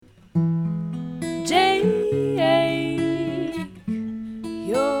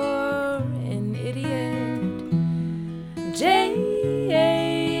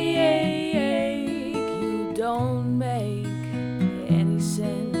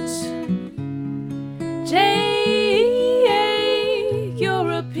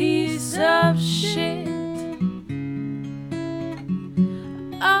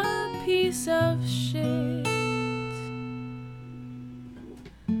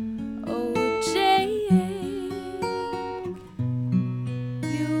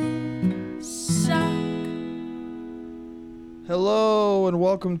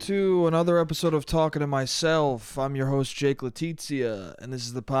welcome to another episode of Talking to Myself. I'm your host, Jake Letizia, and this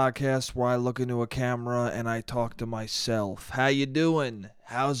is the podcast where I look into a camera and I talk to myself. How you doing?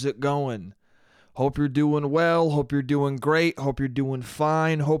 How's it going? Hope you're doing well. Hope you're doing great. Hope you're doing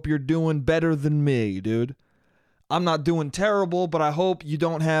fine. Hope you're doing better than me, dude. I'm not doing terrible, but I hope you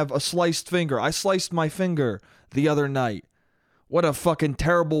don't have a sliced finger. I sliced my finger the other night. What a fucking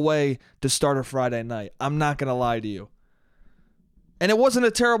terrible way to start a Friday night. I'm not going to lie to you. And it wasn't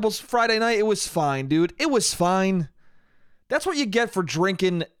a terrible Friday night. It was fine, dude. It was fine. That's what you get for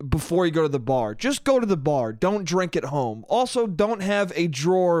drinking before you go to the bar. Just go to the bar. Don't drink at home. Also, don't have a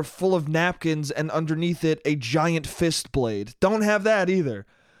drawer full of napkins and underneath it a giant fist blade. Don't have that either.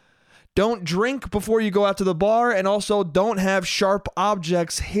 Don't drink before you go out to the bar, and also don't have sharp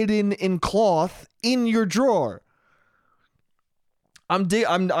objects hidden in cloth in your drawer.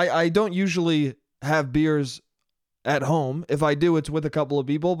 I don't usually have beers at home. If I do, it's with a couple of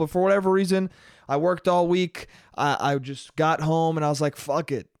people. But for whatever reason, I worked all week. I just got home and I was like,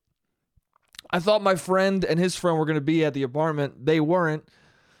 fuck it. I thought my friend and his friend were going to be at the apartment. They weren't.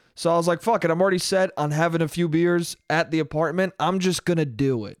 So I was like, fuck it. I'm already set on having a few beers at the apartment. I'm just going to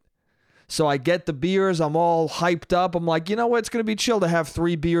do it. So I get the beers. I'm all hyped up. I'm like, you know what? It's going to be chill to have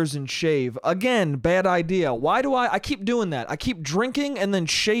 3 beers and shave. Again, bad idea. Why do I keep doing that? I keep drinking and then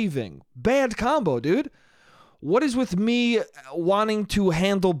shaving. Bad combo, dude. What is with me wanting to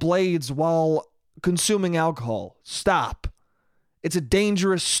handle blades while consuming alcohol? Stop. It's a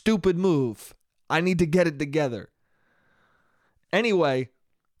dangerous, stupid move. I need to get it together. Anyway,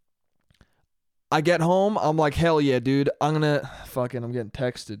 I get home. I'm like, hell yeah, dude. I'm getting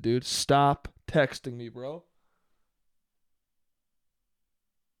texted, dude. Stop texting me, bro.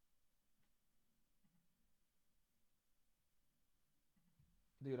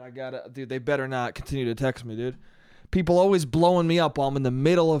 Dude, they better not continue to text me, dude. People always blowing me up while I'm in the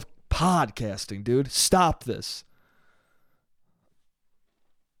middle of podcasting, dude. Stop this.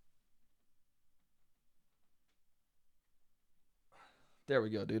 There we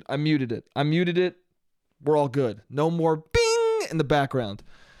go, dude. I muted it. We're all good. No more bing in the background.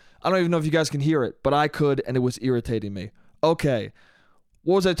 I don't even know if you guys can hear it, but I could, and it was irritating me. Okay.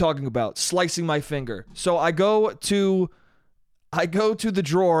 What was I talking about? Slicing my finger. So I go to the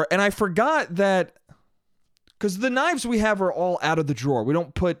drawer, and I forgot that, because the knives we have are all out of the drawer.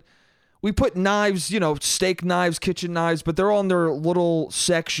 We put knives, steak knives, kitchen knives, but they're all in their little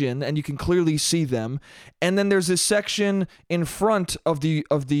section, and you can clearly see them. And then there's this section in front of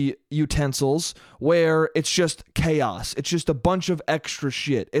the utensils where it's just chaos. It's just a bunch of extra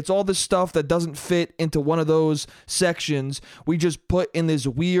shit. It's all the stuff that doesn't fit into one of those sections. We just put in this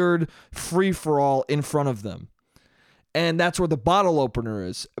weird free-for-all in front of them. And that's where the bottle opener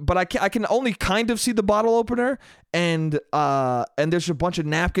is. But I can only kind of see the bottle opener, and there's a bunch of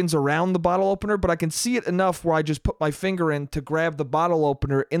napkins around the bottle opener, but I can see it enough where I just put my finger in to grab the bottle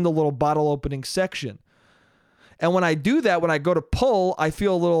opener in the little bottle opening section. And when I do that, when I go to pull, I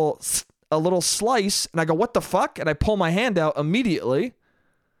feel a little slice, and I go, what the fuck? And I pull my hand out immediately,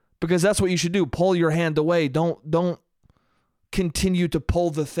 because that's what you should do. Pull your hand away. Don't continue to pull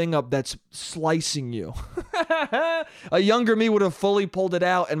the thing up that's slicing you. A younger me would have fully pulled it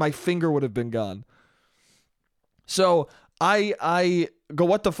out and my finger would have been gone. So I go,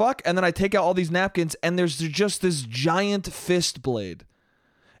 what the fuck? And then I take out all these napkins and there's just this giant fist blade.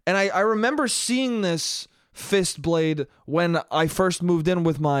 And I remember seeing this fist blade when I first moved in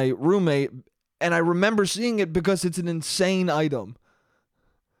with my roommate, and I remember seeing it because it's an insane item.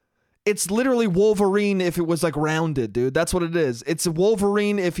 It's literally Wolverine if it was like rounded, dude. That's what it is. It's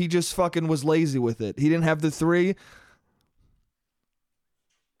Wolverine if he just fucking was lazy with it. He didn't have the 3.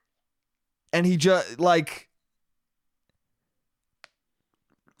 And he just like...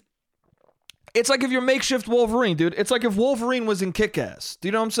 It's like if you're makeshift Wolverine, dude. It's like if Wolverine was in Kick-Ass. Do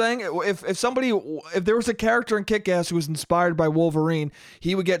you know what I'm saying? If there was a character in Kick-Ass who was inspired by Wolverine,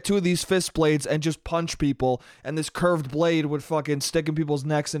 he would get 2 of these fist blades and just punch people, and this curved blade would fucking stick in people's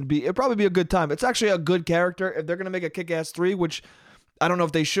necks, and it'd probably be a good time. It's actually a good character. If they're gonna make a Kick-Ass 3, which I don't know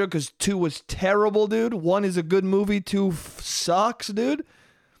if they should, because 2 was terrible, dude. 1 is a good movie, 2 sucks, dude.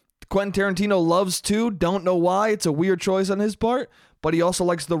 Quentin Tarantino loves 2. Don't know why. It's a weird choice on his part. But he also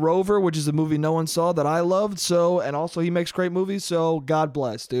likes The Rover, which is a movie no one saw that I loved. And also he makes great movies, so God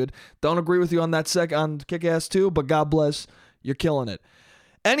bless, dude. Don't agree with you on that on Kick-Ass 2, but God bless, you're killing it.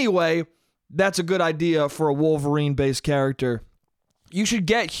 Anyway, that's a good idea for a Wolverine-based character. You should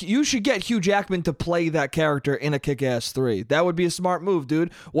get Hugh Jackman to play that character in a Kick-Ass 3. That would be a smart move,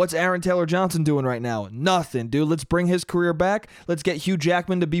 dude. What's Aaron Taylor Johnson doing right now? Nothing, dude. Let's bring his career back. Let's get Hugh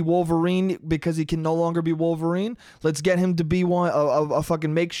Jackman to be Wolverine because he can no longer be Wolverine. Let's get him to be a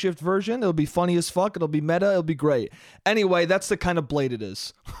fucking makeshift version. It'll be funny as fuck. It'll be meta. It'll be great. Anyway, that's the kind of blade it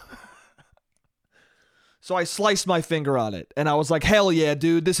is. So I sliced my finger on it, and I was like, hell yeah,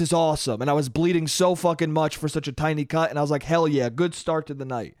 dude, this is awesome. And I was bleeding so fucking much for such a tiny cut, and I was like, hell yeah, good start to the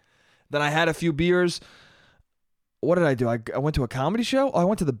night. Then I had a few beers. What did I do? I went to a comedy show? Oh, I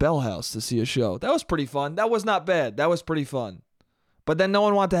went to the Bell House to see a show. That was pretty fun. That was not bad. That was pretty fun. But then no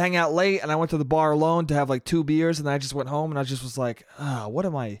one wanted to hang out late, and I went to the bar alone to have like 2 beers, and then I just went home, and I just was like, what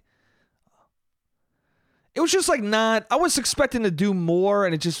am I... It was just like not, I was expecting to do more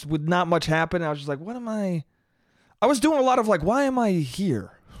and it just would not much happen. I was just like, what am I was doing a lot of like, why am I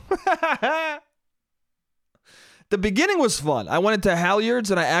here? The beginning was fun. I went into Halyards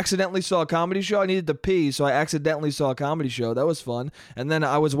and I accidentally saw a comedy show. I needed to pee, so I accidentally saw a comedy show. That was fun. And then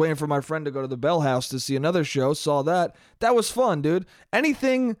I was waiting for my friend to go to the Bell House to see another show. Saw that. That was fun, dude.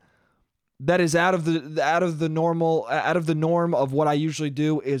 Anything that is out of the norm of what I usually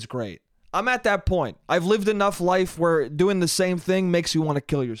do is great. I'm at that point. I've lived enough life where doing the same thing makes you want to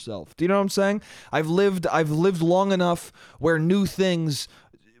kill yourself. Do you know what I'm saying? I've lived long enough where new things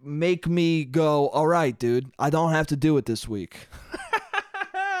make me go, all right, dude, I don't have to do it this week.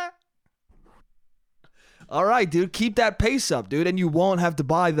 All right, dude, keep that pace up, dude, and you won't have to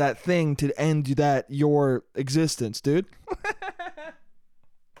buy that thing to end your existence, dude.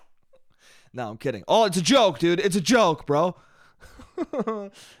 No, I'm kidding. Oh, it's a joke, dude. It's a joke, bro.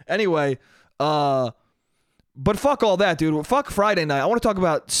 Anyway, but fuck all that, dude. Fuck Friday night. I want to talk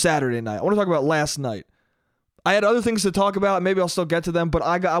about Saturday night. I want to talk about last night. I had other things to talk about. Maybe I'll still get to them, but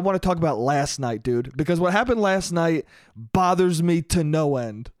I want to talk about last night, dude, because what happened last night bothers me to no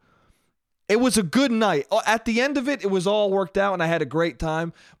end. It was a good night. At the end of it, it was all worked out and I had a great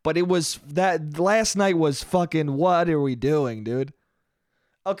time, but it was that last night was fucking, what are we doing, dude?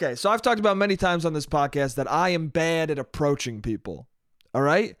 Okay, so I've talked about many times on this podcast that I am bad at approaching people. All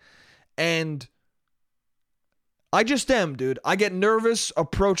right? And I just am, dude. I get nervous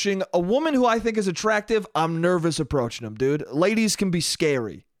approaching a woman who I think is attractive. I'm nervous approaching them, dude. Ladies can be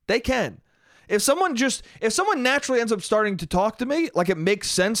scary. They can. If someone naturally ends up starting to talk to me, like it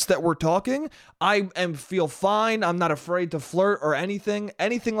makes sense that we're talking, I feel fine. I'm not afraid to flirt or anything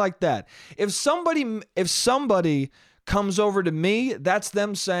like that. If somebody comes over to me, that's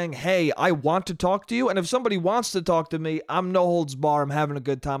them saying, hey, I want to talk to you. And if somebody wants to talk to me, I'm no holds bar. I'm having a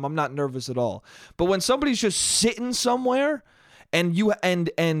good time. I'm not nervous at all. But when somebody's just sitting somewhere and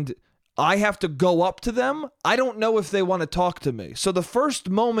I have to go up to them, I don't know if they want to talk to me. So the first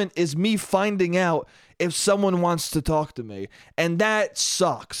moment is me finding out if someone wants to talk to me. And that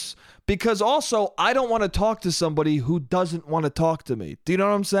sucks. Because also, I don't want to talk to somebody who doesn't want to talk to me. Do you know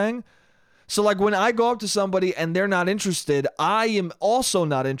what I'm saying? So like when I go up to somebody and they're not interested, I am also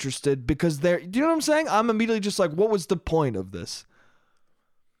not interested because do you know what I'm saying? I'm immediately just like, what was the point of this?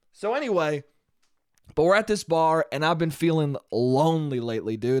 So anyway, but we're at this bar and I've been feeling lonely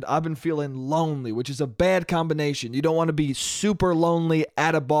lately, dude. I've been feeling lonely, which is a bad combination. You don't want to be super lonely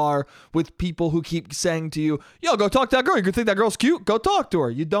at a bar with people who keep saying to you, yo, go talk to that girl. You can think that girl's cute. Go talk to her.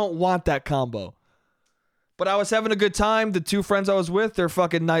 You don't want that combo. But I was having a good time. The 2 friends I was with, they're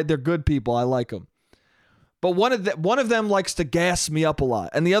fucking nice. They're good people. I like them. But one of them likes to gas me up a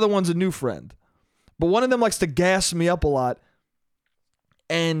lot, and the other one's a new friend. But one of them likes to gas me up a lot,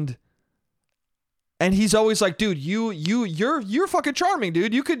 and he's always like, dude, you're fucking charming,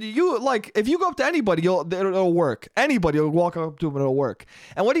 dude. If you go up to anybody, it'll work. Anybody will walk up to him and it'll work.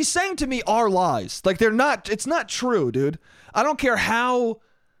 And what he's saying to me are lies. Like it's not true, dude. I don't care how.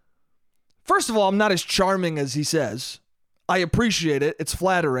 First of all, I'm not as charming as he says. I appreciate it. It's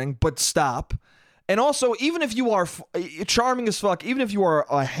flattering, but stop. And also, even if you are charming as fuck, even if you are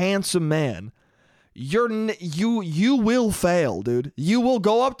a handsome man, you will fail, dude. You will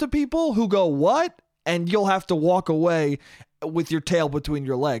go up to people who go, what? And you'll have to walk away with your tail between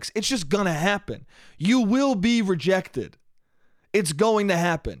your legs. It's just gonna happen. You will be rejected. It's going to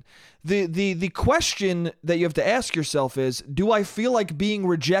happen. The question that you have to ask yourself is, do I feel like being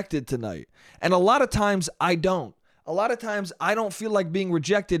rejected tonight? And a lot of times I don't. A lot of times I don't feel like being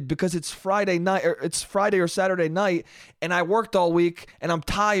rejected because it's Friday night, or it's Friday or Saturday night, and I worked all week and I'm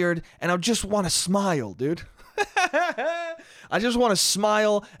tired and I just want to smile, dude. I just want to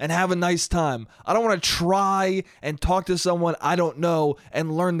smile and have a nice time. I don't want to try and talk to someone I don't know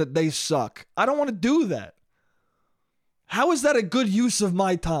and learn that they suck. I don't want to do that. How is that a good use of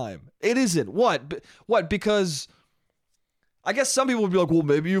my time? It isn't. What? Because I guess some people would be like, well,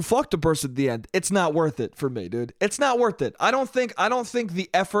 maybe you fucked a person at the end. It's not worth it for me, dude. It's not worth it. I don't think the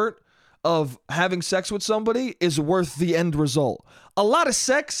effort of having sex with somebody is worth the end result. A lot of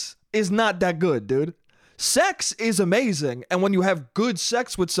sex is not that good, dude. Sex is amazing, and when you have good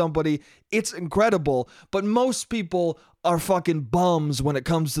sex with somebody, it's incredible, but most people are fucking bums when it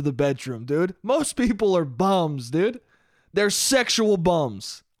comes to the bedroom, dude. Most people are bums, dude. They're sexual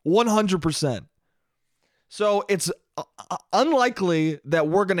bums, 100%. So it's unlikely that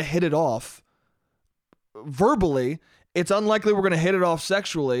we're going to hit it off verbally. It's unlikely we're going to hit it off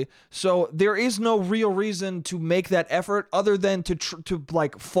sexually. So there is no real reason to make that effort other than to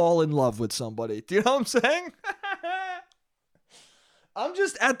like fall in love with somebody. Do you know what I'm saying? I'm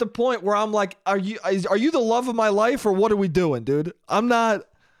just at the point where I'm like, are you the love of my life, or what are we doing, dude? I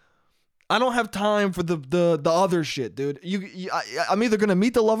don't have time for the other shit, dude. I'm either going to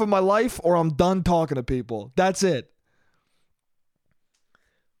meet the love of my life or I'm done talking to people. That's it.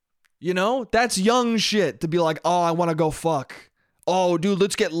 You know, that's young shit to be like, oh, I want to go fuck. Oh, dude,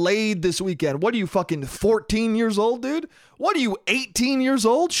 let's get laid this weekend. What are you, fucking 14 years old, dude? What are you, 18 years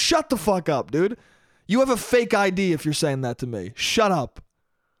old? Shut the fuck up, dude. You have a fake ID if you're saying that to me. Shut up.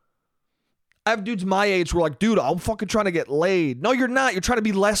 I have dudes my age who are like, dude, I'm fucking trying to get laid. No, you're not. You're trying to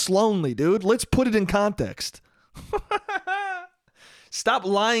be less lonely, dude. Let's put it in context. Stop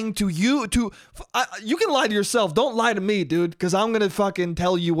lying to you. You can lie to yourself. Don't lie to me, dude, because I'm going to fucking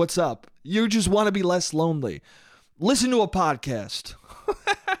tell you what's up. You just want to be less lonely. Listen to a podcast.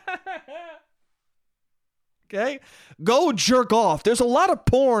 Okay? Go jerk off. There's a lot of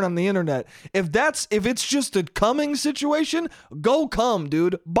porn on the internet. If it's just a coming situation, go come,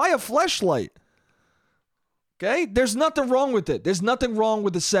 dude. Buy a fleshlight. Okay? There's nothing wrong with it. There's nothing wrong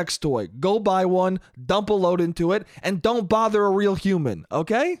with a sex toy. Go buy one, dump a load into it, and don't bother a real human.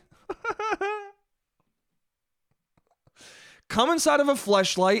 Okay? Come inside of a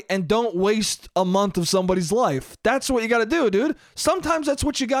fleshlight and don't waste a month of somebody's life. That's what you got to do, dude. Sometimes that's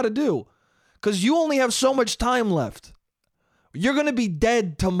what you got to do. Because you only have so much time left. You're going to be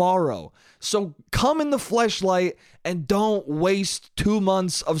dead tomorrow. So come in the fleshlight and don't waste 2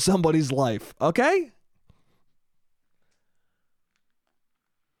 months of somebody's life. Okay?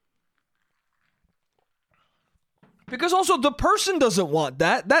 Because also the person doesn't want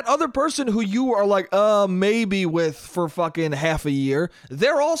that. That other person who you are like, maybe with for fucking half a year,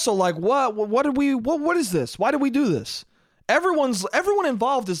 they're also like, what is this? Why do we do this? Everyone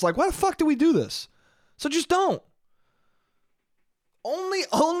involved is like, why the fuck do we do this? So just don't. Only,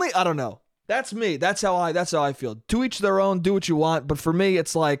 I don't know. That's me. That's how I feel. To each their own, do what you want. But for me,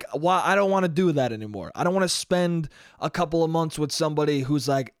 it's like, why? I don't want to do that anymore. I don't want to spend a couple of months with somebody who's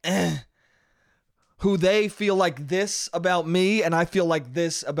like, who they feel like this about me and I feel like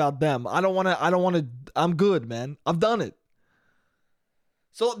this about them. I don't want to, I'm good, man. I've done it.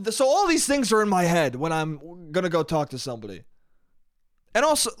 So all these things are in my head when I'm going to go talk to somebody. And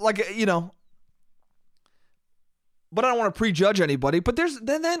also, like, you know, but I don't want to prejudge anybody, but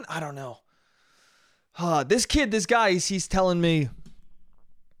then I don't know. This guy, he's telling me,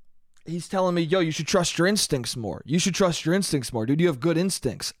 yo, you should trust your instincts more. You should trust your instincts more, dude. You have good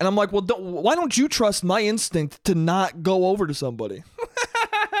instincts. And I'm like, well, why don't you trust my instinct to not go over to somebody?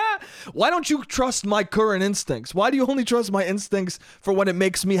 Why don't you trust my current instincts? Why do you only trust my instincts for when it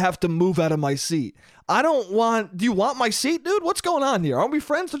makes me have to move out of my seat? Do you want my seat, dude? What's going on here? Aren't we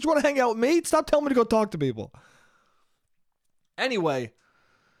friends? Don't you want to hang out with me? Stop telling me to go talk to people. Anyway,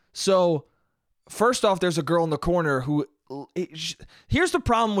 so first off, there's a girl in the corner who, here's the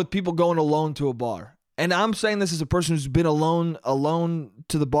problem with people going alone to a bar. And I'm saying this as a person who's been alone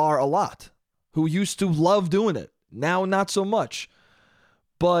to the bar a lot, who used to love doing it. Now, not so much.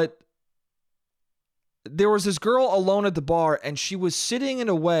 But there was this girl alone at the bar, and she was sitting in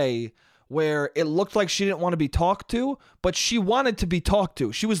a way where it looked like she didn't want to be talked to, but she wanted to be talked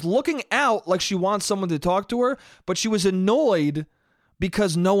to. She was looking out like she wants someone to talk to her, but she was annoyed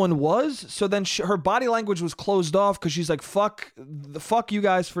because no one was. So then her body language was closed off because she's like, fuck you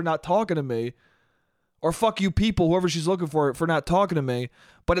guys for not talking to me. Or fuck you people, whoever she's looking for not talking to me.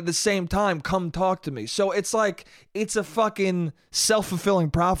 But at the same time, come talk to me. So it's like, it's a fucking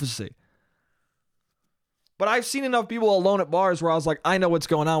self-fulfilling prophecy. But I've seen enough people alone at bars where I was like, I know what's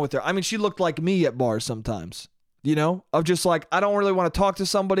going on with her. I mean, she looked like me at bars sometimes. You know? Of just like, I don't really want to talk to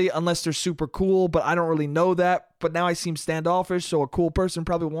somebody unless they're super cool, but I don't really know that. But now I seem standoffish, so a cool person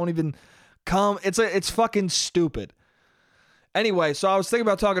probably won't even come. It's fucking stupid. Anyway, so I was thinking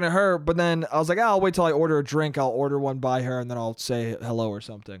about talking to her, but then I was like, I'll wait till I order a drink. I'll order one by her, and then I'll say hello or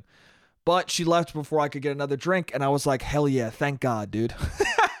something. But she left before I could get another drink, and I was like, hell yeah, thank God, dude.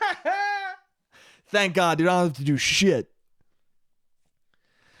 Thank God, dude. I don't have to do shit.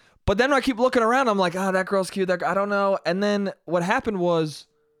 But then I keep looking around. I'm like, that girl's cute. I don't know. And then what happened was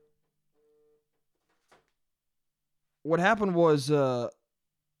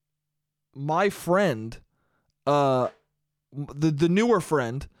my friend, the newer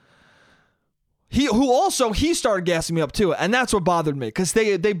friend, he started gassing me up too, and that's what bothered me, because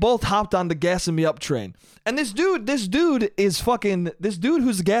they both hopped on the gassing me up train. And this dude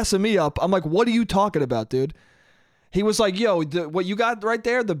who's gassing me up, I'm like, what are you talking about, dude? He was like, yo, what you got right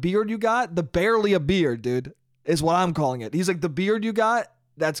there, the beard you got, the barely a beard, dude, is what I'm calling it. He's like, the beard you got,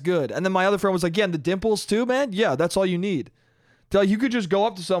 that's good. And then my other friend was like, yeah, and the dimples too, man. Yeah, that's all you need. You could just go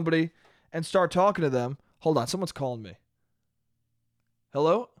up to somebody and start talking to them. Hold on, someone's calling me.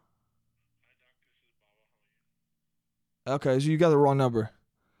 Hello? Okay, so you got the wrong number.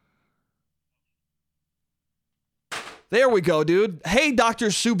 There we go, dude. Hey, Dr.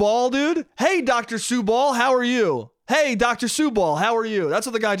 Subal, dude. Hey, Dr. Subal, how are you? Hey, Dr. Subal, how are you? That's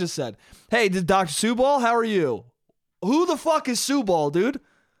what the guy just said. Hey, Dr. Subal, how are you? Who the fuck is Subal, dude?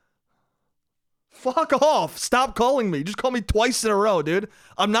 Fuck off. Stop calling me. Just call me twice in a row, dude.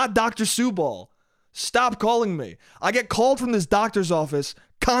 I'm not Dr. Subal. Stop calling me. I get called from this doctor's office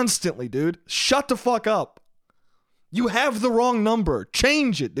constantly, dude. Shut the fuck up. You have the wrong number.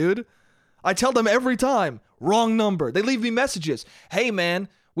 Change it, dude. I tell them every time, wrong number. They leave me messages. Hey, man,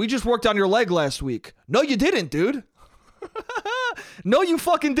 we just worked on your leg last week. No, you didn't, dude. No, you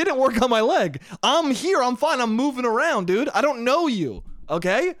fucking didn't work on my leg. I'm here. I'm fine. I'm moving around, dude. I don't know you,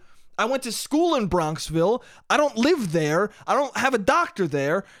 okay? I went to school in Bronxville. I don't live there. I don't have a doctor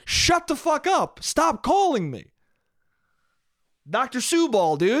there. Shut the fuck up. Stop calling me. Dr.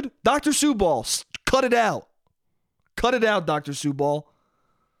 Subal, dude. Dr. Subal, cut it out. Cut it out, Dr. Subal.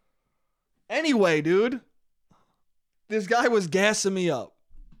 Anyway, dude, this guy was gassing me up,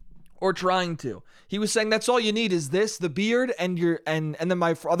 or trying to. He was saying that's all you need is this, the beard, and then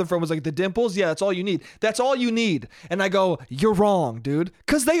my other friend was like, the dimples. Yeah, that's all you need. That's all you need. And I go, you're wrong, dude,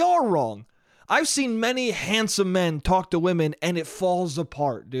 because they are wrong. I've seen many handsome men talk to women, and it falls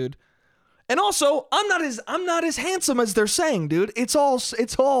apart, dude. And also, I'm not as handsome as they're saying, dude. It's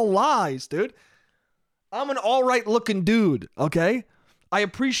all lies, dude. I'm an all right looking dude, okay? I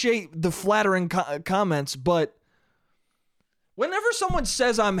appreciate the flattering comments, but whenever someone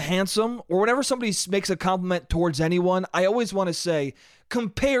says I'm handsome, or whenever somebody makes a compliment towards anyone, I always want to say,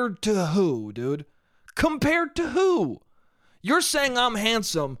 compared to who, dude? Compared to who? You're saying I'm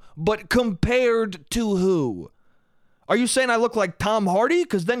handsome, but compared to who? Are you saying I look like Tom Hardy?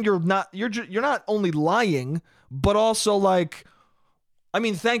 Because then you're not only lying, but also like, I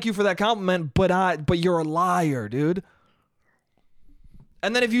mean, thank you for that compliment, but you're a liar, dude.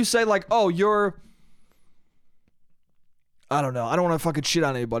 And then if you say like, oh, I don't know, I don't want to fucking shit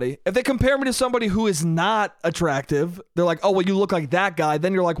on anybody. If they compare me to somebody who is not attractive, they're like, oh, well, you look like that guy.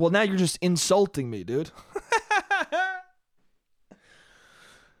 Then you're like, well, now you're just insulting me, dude.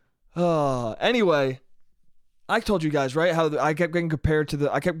 Anyway, I told you guys, right, how I kept getting compared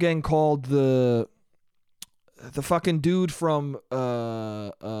to I kept getting called the fucking dude from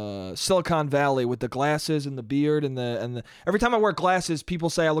Silicon Valley with the glasses and the beard and the every time I wear glasses, people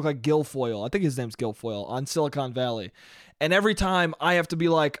say I look like Guilfoyle. I think his name's Guilfoyle on Silicon Valley. And every time I have to be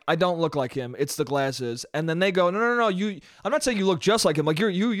like, I don't look like him. It's the glasses. And then they go, no. I'm not saying you look just like him. Like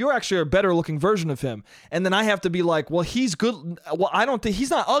you're actually a better looking version of him. And then I have to be like, well, he's good. Well, I don't think he's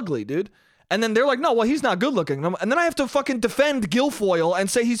not ugly, dude. And then they're like, no, well, he's not good looking. And then I have to fucking defend Guilfoyle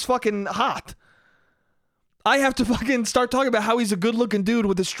and say he's fucking hot. I have to fucking start talking about how he's a good looking dude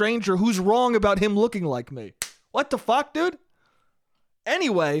with a stranger who's wrong about him looking like me. What the fuck, dude?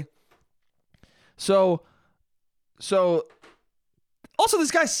 Anyway, so also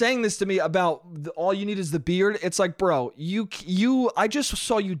this guy's saying this to me about all you need is the beard. It's like, bro, I just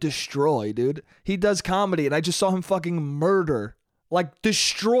saw you destroy, dude. He does comedy and I just saw him fucking murder, like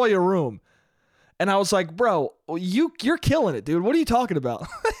destroy a room. And I was like, bro, you're killing it, dude. What are you talking about?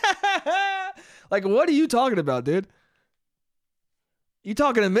 Like, what are you talking about, dude? You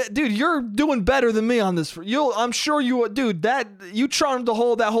talking to me? Dude, you're doing better than me on this. I'm sure you, dude, you charmed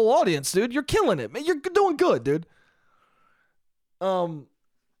that whole audience, dude. You're killing it, man. You're doing good, dude.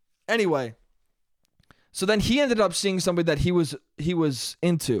 Anyway, so then he ended up seeing somebody that he was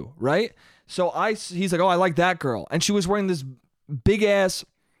into, right? So he's like, oh, I like that girl. And she was wearing this big ass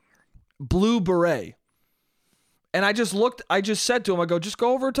blue beret. And I just said to him, I go, just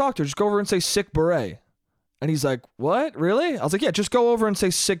go over and talk to her. Just go over and say sick beret. And he's like, what? Really? I was like, yeah, just go over and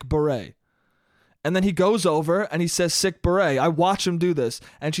say sick beret. And then he goes over and he says sick beret. I watch him do this.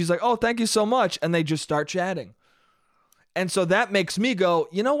 And she's like, oh, thank you so much. And they just start chatting. And so that makes me go,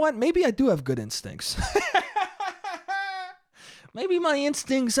 you know what? Maybe I do have good instincts. maybe my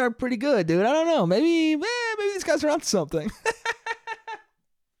instincts are pretty good, dude. I don't know. Maybe these guys are onto something.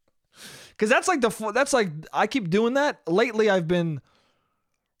 Because that's like I keep doing that. Lately, I've been,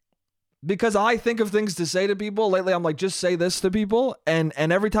 because I think of things to say to people. Lately, I'm like, just say this to people. And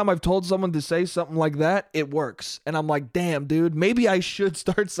every time I've told someone to say something like that, it works. And I'm like, damn, dude, maybe I should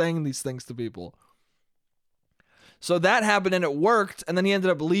start saying these things to people. So that happened and it worked. And then he ended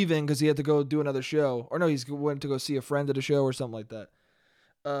up leaving because he had to go do another show. Or no, he went to go see a friend at a show or something like that.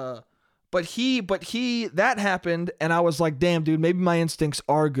 That happened, and I was like, damn, dude, maybe my instincts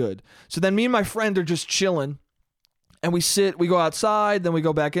are good. So then me and my friend are just chilling, and we go outside, then we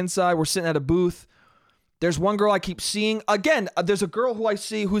go back inside. We're sitting at a booth. There's one girl I keep seeing. Again, there's a girl who I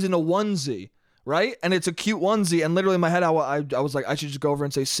see who's in a onesie, right? And it's a cute onesie, and literally in my head, I was like, I should just go over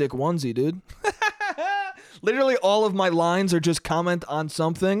and say, sick onesie, dude. Literally all of my lines are just comment on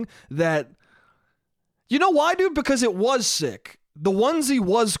something that, you know why, dude? Because it was sick. The onesie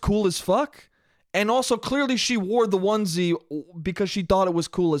was cool as fuck. And also, clearly, she wore the onesie because she thought it was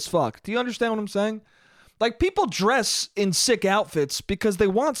cool as fuck. Do you understand what I'm saying? Like, people dress in sick outfits because they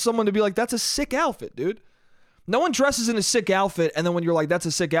want someone to be like, that's a sick outfit, dude. No one dresses in a sick outfit, and then when you're like, that's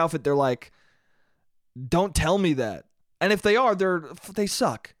a sick outfit, they're like, don't tell me that. And if they are, they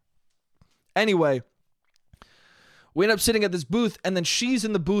suck. Anyway, we end up sitting at this booth, and then she's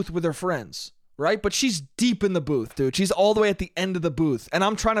in the booth with her friends. Right? But she's deep in the booth, dude. She's all the way at the end of the booth. And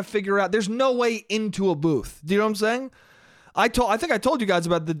I'm trying to figure out, there's no way into a booth. Do you know what I'm saying? I think I told you guys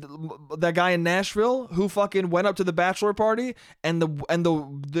about that guy in Nashville who fucking went up to the bachelor party and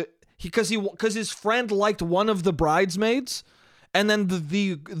because his friend liked one of the bridesmaids, and then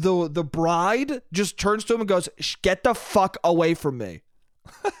the bride just turns to him and goes, "Get the fuck away from me."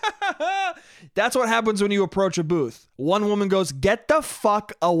 That's what happens when you approach a booth. One woman goes, "Get the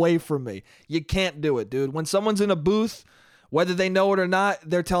fuck away from me." You can't do it, dude. When someone's in a booth, whether they know it or not,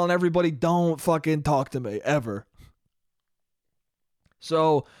 they're telling everybody, don't fucking talk to me, ever.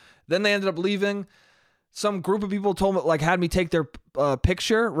 So then they ended up leaving. Some group of people told me, like, had me take their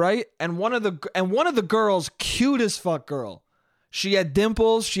picture, right? And one of the girls, cute as fuck girl. She had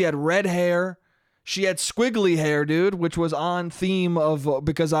dimples, she had red hair. She had squiggly hair, dude, which was on theme of,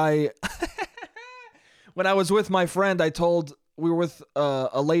 because when I was with my friend, we were with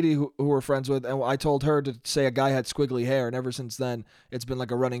a lady who we're friends with, and I told her to say a guy had squiggly hair, and ever since then, it's been like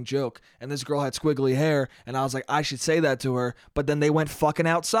a running joke. And this girl had squiggly hair, and I was like, I should say that to her, but then they went fucking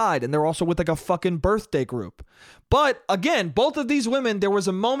outside, and they're also with like a fucking birthday group. But again, both of these women, there was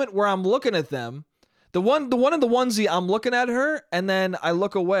a moment where I'm looking at them. The one in the onesie, I'm looking at her, and then I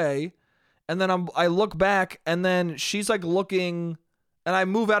look away. And then I look back, and then she's like looking, and I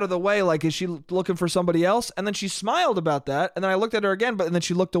move out of the way, like, is she looking for somebody else? And then she smiled about that, and then I looked at her again, and then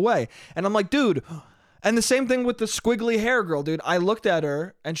she looked away. And I'm like, dude, and the same thing with the squiggly hair girl, dude. I looked at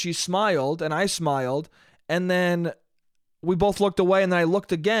her, and she smiled, and I smiled, and then we both looked away, and then I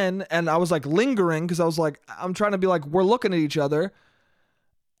looked again, and I was like lingering, because I was like, I'm trying to be like, we're looking at each other.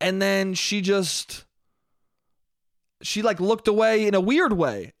 And then she like looked away in a weird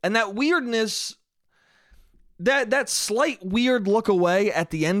way. And that weirdness, that slight weird look away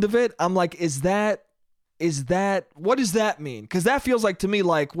at the end of it, I'm like, what does that mean? Because that feels like to me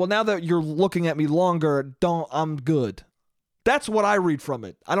like, well, now that you're looking at me longer, I'm good. That's what I read from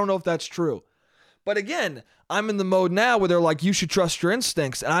it. I don't know if that's true. But again, I'm in the mode now where they're like, you should trust your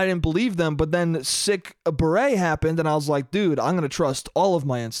instincts. And I didn't believe them. But then sick beret happened, and I was like, dude, I'm going to trust all of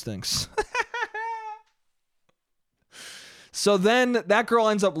my instincts. So then that girl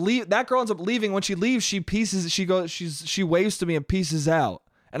ends up leaving. When she leaves, she waves to me and pieces out.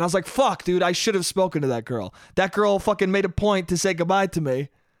 And I was like, fuck, dude, I should have spoken to that girl. That girl fucking made a point to say goodbye to me.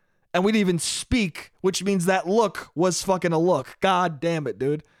 And we didn't even speak, which means that look was fucking a look. God damn it,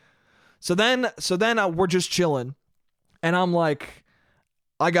 dude. So then we're just chilling. And I'm like,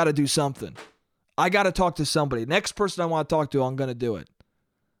 I got to do something. I got to talk to somebody. Next person I want to talk to, I'm going to do it.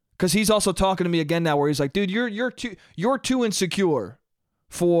 Because he's also talking to me again now where he's like, dude, you're too insecure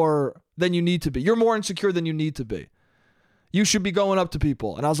than you need to be. You're more insecure than you need to be. You should be going up to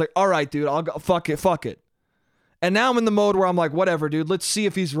people. And I was like, all right, dude, I'll go, fuck it. And now I'm in the mode where I'm like, whatever, dude, let's see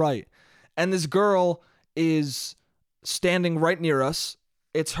if he's right. And this girl is standing right near us.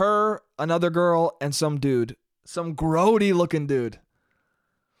 It's her, another girl, and some dude. Some grody looking dude.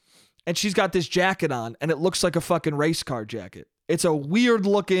 And she's got this jacket on, and it looks like a fucking race car jacket. It's a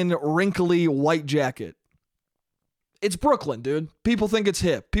weird-looking, wrinkly white jacket. It's Brooklyn, dude. People think it's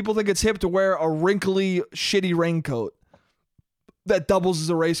hip. People think it's hip to wear a wrinkly, shitty raincoat that doubles as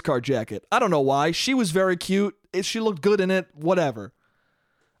a race car jacket. I don't know why. She was very cute. She looked good in it. Whatever.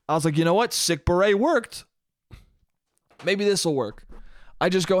 I was like, you know what? Sick beret worked. Maybe this will work. I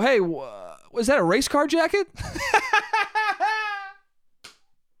just go, hey, was that a race car jacket?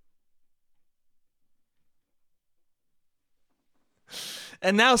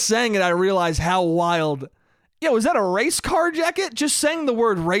 And now saying it, I realize how wild. Yeah, was that a race car jacket? Just saying the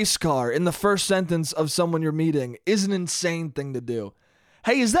word race car in the first sentence of someone you're meeting is an insane thing to do.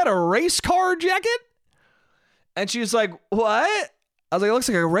 Hey, is that a race car jacket? And she was like, what? I was like, it looks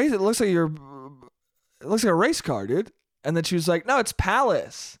like a race car, dude. And then she was like, no, it's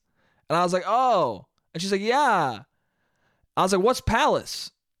Palace. And I was like, oh. And she's like, yeah. I was like, what's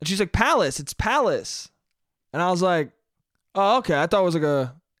Palace? And she's like, Palace, it's Palace. And I was like, oh, okay. I thought it was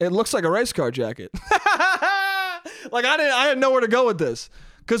it looks like a race car jacket. Like I had nowhere to go with this.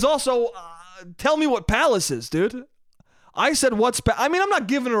 Cause also, tell me what Palace is, dude. I said, I mean, I'm not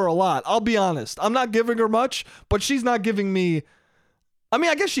giving her a lot. I'll be honest. I'm not giving her much, but she's not giving me. I mean,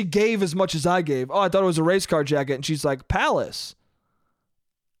 I guess she gave as much as I gave. Oh, I thought it was a race car jacket. And she's like, Palace.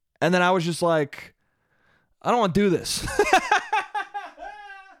 And then I was just like, I don't want to do this.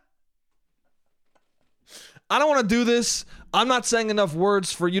 I don't want to do this. I'm not saying enough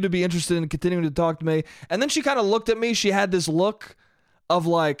words for you to be interested in continuing to talk to me. And then she kind of looked at me. She had this look of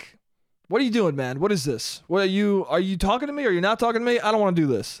like, what are you doing, man? What is this? What are you talking to me? Or are you not talking to me? I don't want to do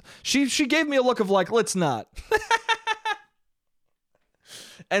this. She gave me a look of like, let's not.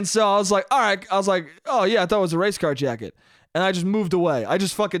 And so I was like, all right. I was like, oh yeah, I thought it was a race car jacket. And I just moved away. I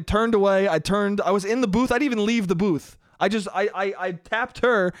just fucking turned away. I was in the booth. I didn't even leave the booth. I tapped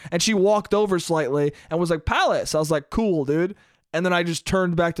her and she walked over slightly and was like, Palace. I was like, cool, dude. And then I just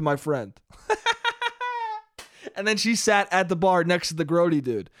turned back to my friend. And then she sat at the bar next to the grody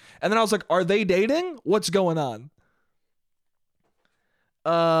dude. And then I was like, are they dating? What's going on?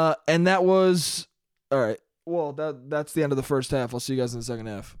 And that was, all right. Well, that's the end of the first half. I'll see you guys in the second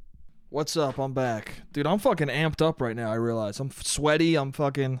half. What's up? I'm back. Dude, I'm fucking amped up right now, I realize. I'm sweaty. I'm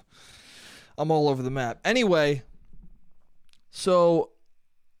all over the map. Anyway, so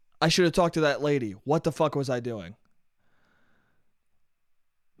I should have talked to that lady. What the fuck was I doing?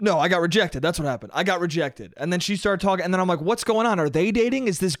 No, I got rejected. That's what happened. I got rejected. And then she started talking. And then I'm like, what's going on? Are they dating?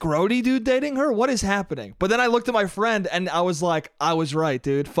 Is this grody dude dating her? What is happening? But then I looked at my friend and I was like, I was right,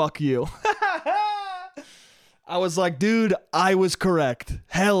 dude. Fuck you. I was like, dude, I was correct.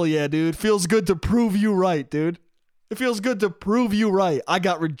 Hell yeah, dude. Feels good to prove you right, dude. It feels good to prove you right. I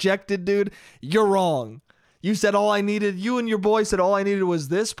got rejected, dude. You're wrong. You said all I needed, you and your boy said all I needed was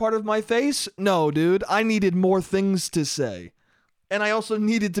this part of my face? No, dude. I needed more things to say. And I also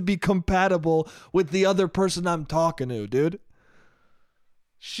needed to be compatible with the other person I'm talking to, dude.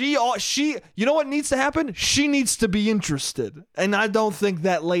 She, you know what needs to happen? She needs to be interested. And I don't think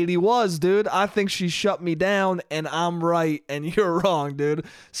that lady was, dude. I think she shut me down and I'm right and you're wrong, dude.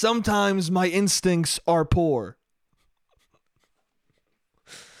 Sometimes my instincts are poor.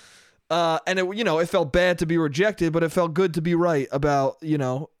 And it felt bad to be rejected, but it felt good to be right about.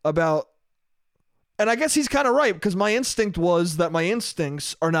 And I guess he's kind of right because my instinct was that my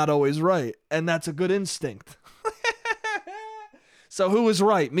instincts are not always right. And that's a good instinct. So who was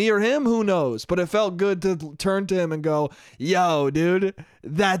right? Me or him? Who knows? But it felt good to turn to him and go, yo, dude,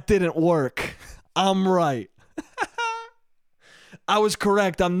 that didn't work. I'm right. I was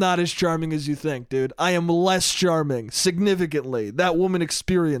correct. I'm not as charming as you think, dude. I am less charming, significantly. That woman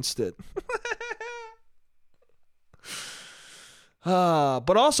experienced it.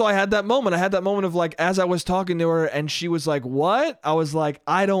 But also I had that moment. I had that moment of like, as I was talking to her and she was like, what? I was like,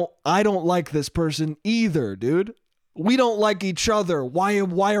 I don't like this person either, dude. We don't like each other.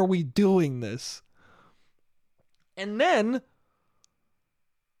 Why are we doing this? And then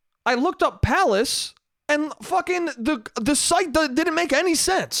I looked up Palace and fucking the site didn't make any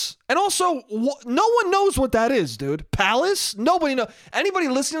sense. And also, no one knows what that is, dude. Palace? Nobody knows. Anybody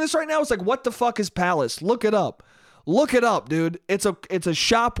listening to this right now is like, what the fuck is Palace? Look it up. Look it up, dude. It's a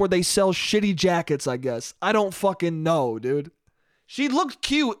shop where they sell shitty jackets, I guess. I don't fucking know, dude. She looked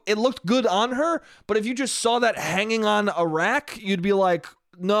cute. It looked good on her. But if you just saw that hanging on a rack, you'd be like,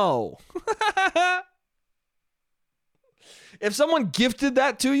 no. If someone gifted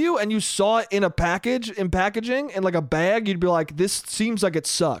that to you and you saw it in packaging, in like a bag, you'd be like, this seems like it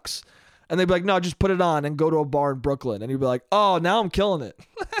sucks. And they'd be like, no, just put it on and go to a bar in Brooklyn. And you'd be like, oh, now I'm killing it.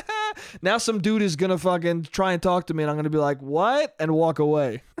 Now some dude is going to fucking try and talk to me and I'm going to be like, what? And walk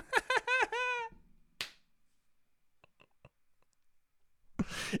away.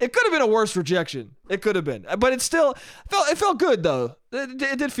 It could have been a worse rejection. It could have been. But it felt good, though.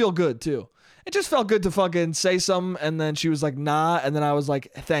 It did feel good, too. It just felt good to fucking say something, and then she was like, nah, and then I was like,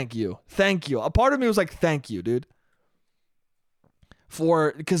 thank you. Thank you. A part of me was like, thank you, dude.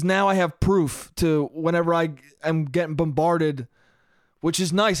 because now I have proof to whenever I am getting bombarded, which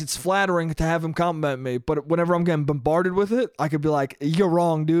is nice. It's flattering to have him compliment me, but whenever I'm getting bombarded with it, I could be like, you're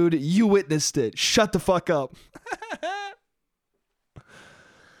wrong, dude. You witnessed it. Shut the fuck up.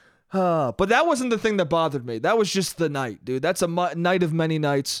 But that wasn't the thing that bothered me. That was just the night, dude. That's a night of many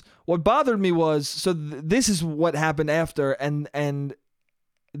nights. What bothered me was, so this is what happened after, and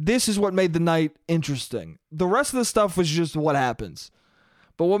this is what made the night interesting. The rest of the stuff was just what happens.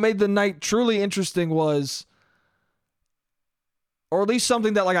 But what made the night truly interesting was, or at least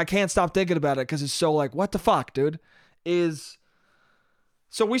something that like I can't stop thinking about it because it's so like, what the fuck, dude, is...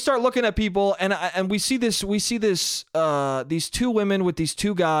 So we start looking at people, and we see this these two women with these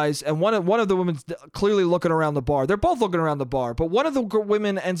two guys, and one of the women's clearly looking around the bar. They're both looking around the bar, but one of the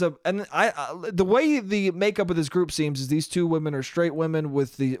women ends up, and the way the makeup of this group seems is these two women are straight women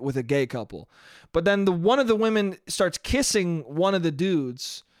with a gay couple, but then one of the women starts kissing one of the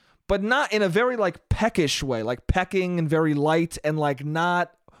dudes, but not in a very like peckish way, like pecking and very light and like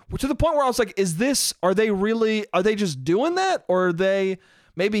not to the point where I was like, are they just doing that, or are they?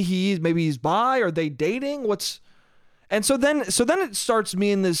 Maybe he's bi. Are they dating? And so then it starts me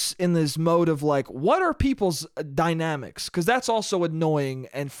in this mode of like, what are people's dynamics? Because that's also annoying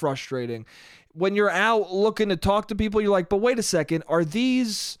and frustrating. When you're out looking to talk to people, you're like, but wait a second, are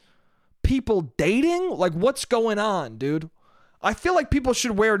these people dating? Like, what's going on, dude? I feel like people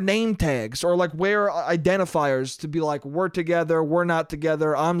should wear name tags or like wear identifiers to be like, we're together, we're not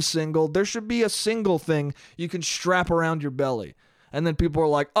together, I'm single. There should be a single thing you can strap around your belly. And then people are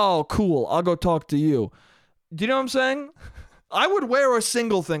like, oh, cool, I'll go talk to you. Do you know what I'm saying? I would wear a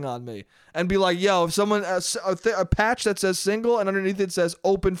single thing on me and be like, yo, if someone, a patch that says single and underneath it says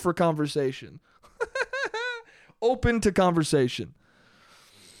open for conversation. Open to conversation.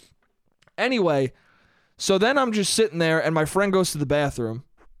 Anyway, so then I'm just sitting there and my friend goes to the bathroom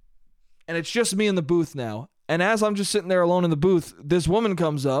and it's just me in the booth now. And as I'm just sitting there alone in the booth, this woman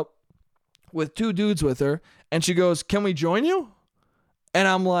comes up with two dudes with her and she goes, can we join you? And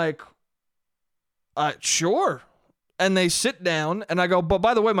I'm like, sure. And they sit down and I go, but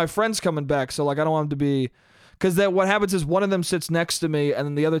by the way, my friend's coming back. So like, I don't want him to be, because what happens is one of them sits next to me and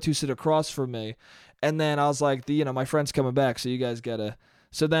then the other two sit across from me. And then I was like, my friend's coming back. So you guys gotta,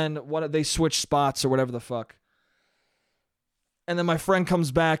 so then they switch spots or whatever the fuck. And then my friend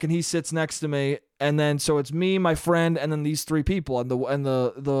comes back and he sits next to me. And then, so it's me, my friend, and then these three people and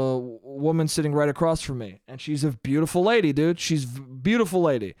the woman sitting right across from me. And she's a beautiful lady, dude. She's a beautiful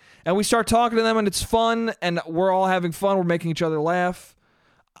lady. And we start talking to them and it's fun and we're all having fun. We're making each other laugh.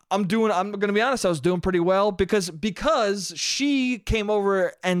 I'm going to be honest, I was doing pretty well because she came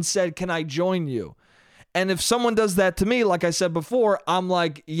over and said, can I join you? And if someone does that to me, like I said before, I'm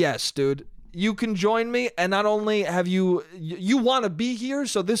like, yes, dude. You can join me, and not only have you want to be here,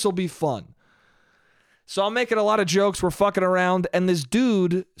 so this will be fun. So I'm making a lot of jokes, we're fucking around, and this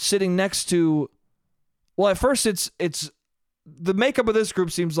dude sitting next to, well, at first it's the makeup of this group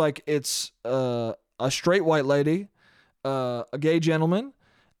seems like it's a straight white lady, a gay gentleman,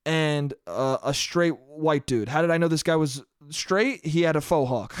 and a straight white dude. How did I know this guy was straight? He had a faux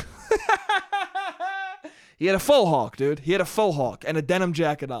hawk. He had a faux hawk, dude. He had a faux hawk and a denim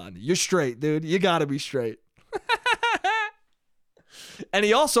jacket on. You're straight, dude. You gotta be straight. And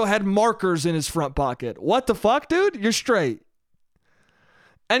he also had markers in his front pocket. What the fuck, dude? You're straight.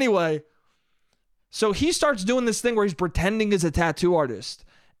 Anyway, so he starts doing this thing where he's pretending he's a tattoo artist.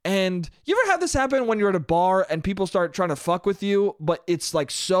 And you ever have this happen when you're at a bar and people start trying to fuck with you, but it's like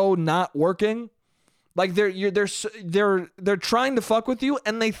so not working? Like they're trying to fuck with you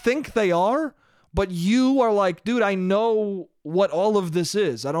and they think they are. But you are like, dude, I know what all of this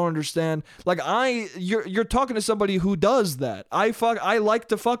is. I don't understand. Like you're talking to somebody who does that. I like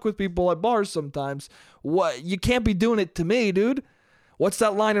to fuck with people at bars sometimes. What, you can't be doing it to me, dude. What's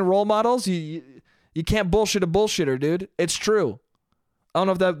that line in Role Models? You can't bullshit a bullshitter, dude. It's true. I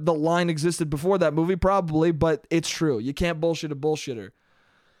don't know if the line existed before that movie, probably, but it's true. You can't bullshit a bullshitter.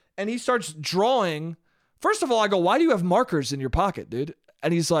 And he starts drawing. First of all, I go, why do you have markers in your pocket, dude?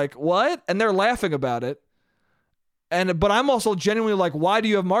 And he's like, what? And they're laughing about it. But I'm also genuinely like, why do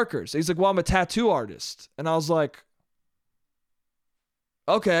you have markers? He's like, well, I'm a tattoo artist. And I was like,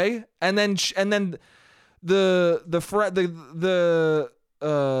 okay. And then the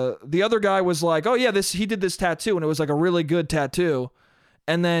other guy was like, oh yeah, he did this tattoo and it was like a really good tattoo.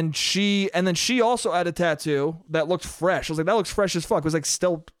 And then she also had a tattoo that looked fresh. I was like, that looks fresh as fuck. It was like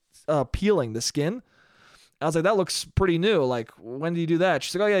still peeling the skin. I was like, that looks pretty new. Like, when did you do that?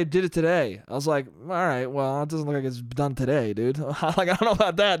 She's like, oh yeah, I did it today. I was like, all right, well, it doesn't look like it's done today, dude. Like, I don't know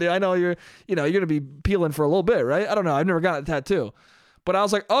about that, dude. I know you're going to be peeling for a little bit, right? I don't know. I've never gotten a tattoo. But I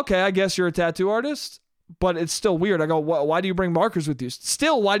was like, okay, I guess you're a tattoo artist. But it's still weird. I go, why do you bring markers with you?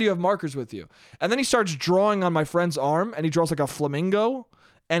 Still, why do you have markers with you? And then he starts drawing on my friend's arm, and he draws like a flamingo,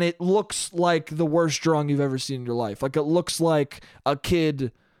 and it looks like the worst drawing you've ever seen in your life. Like, it looks like a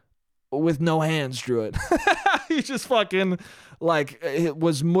kid with no hands drew it. He just fucking, like, it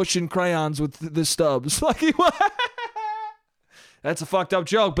was mushing crayons with the stubs. Like, he was... That's a fucked up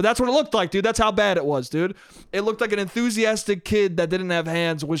joke, but that's what it looked like, dude. That's how bad it was, dude. It looked like an enthusiastic kid that didn't have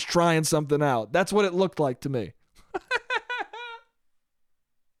hands was trying something out. That's what it looked like to me.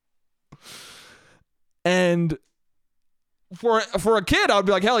 And for a kid, I'd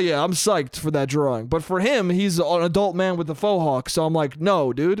be like, hell yeah, I'm psyched for that drawing. But for him, he's an adult man with the faux hawk, so I'm like,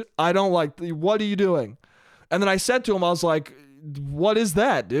 no, dude, I don't like, what are you doing? And then I said to him, I was like, what is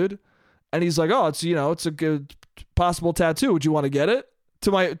that, dude? And he's like, oh, it's a good possible tattoo. Would you want to get it?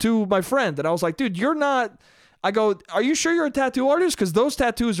 To my friend. And I was like, dude, you're not. I go, are you sure you're a tattoo artist? Because those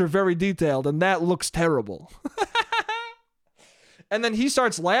tattoos are very detailed and that looks terrible. And then he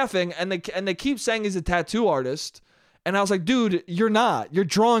starts laughing and they keep saying he's a tattoo artist. And I was like, dude, you're not. Your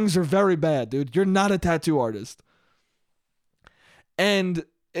drawings are very bad, dude. You're not a tattoo artist. And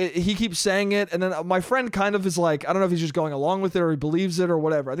he keeps saying it. And then my friend kind of is like, I don't know if he's just going along with it or he believes it or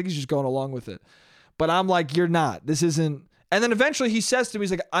whatever. I think he's just going along with it. But I'm like, you're not. This isn't. And then eventually he says to me,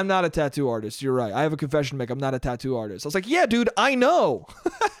 he's like, I'm not a tattoo artist. You're right. I have a confession to make. I'm not a tattoo artist. I was like, yeah, dude, I know.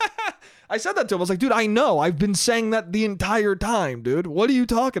 I said that to him. I was like, dude, I know. I've been saying that the entire time, dude. What are you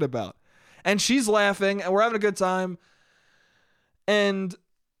talking about? And she's laughing and we're having a good time. And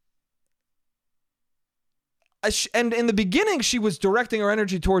in the beginning, she was directing her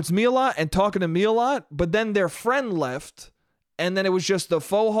energy towards me a lot and talking to me a lot. But then their friend left. And then it was just the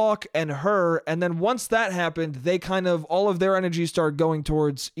faux hawk and her. And then once that happened, they kind of, all of their energy started going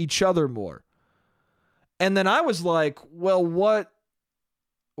towards each other more. And then I was like, well,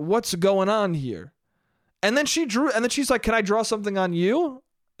 what's going on here? And then she's like, can I draw something on you?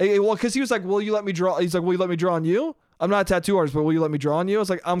 Well, because he was like, will you let me draw? He's like, will you let me draw on you? I'm not a tattoo artist, but will you let me draw on you? I was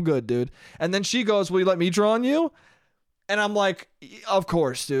like, I'm good, dude. And then she goes, will you let me draw on you? And I'm like, of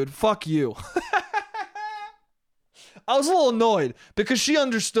course, dude. Fuck you. I was a little annoyed because she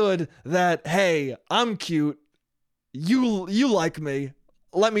understood that, hey, I'm cute. You like me.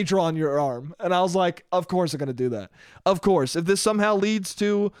 Let me draw on your arm. And I was like, of course I'm going to do that. Of course. If this somehow leads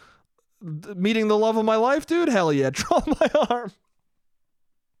to meeting the love of my life, dude, hell yeah, draw my arm.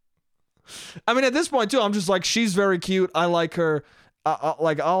 I mean, at this point, too, I'm just like, she's very cute. I like her.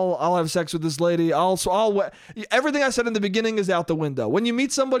 I'll have sex with this lady. Everything I said in the beginning is out the window. When you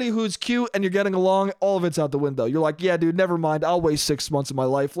meet somebody who's cute and you're getting along, all of it's out the window. You're like, yeah, dude, never mind. I'll waste 6 months of my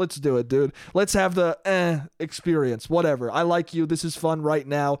life. Let's do it, dude. Let's have the experience. Whatever. I like you. This is fun right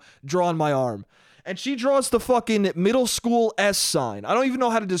now. Draw on my arm. And she draws the fucking middle school S sign. I don't even know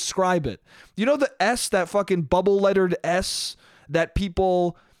how to describe it. You know the S, that fucking bubble lettered S that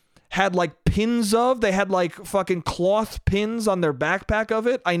people had like pins of? They had like fucking cloth pins on their backpack of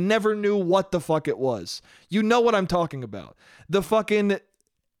it. I never knew what the fuck it was. You know what I'm talking about. The fucking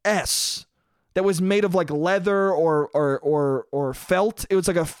S that was made of like leather or felt. It was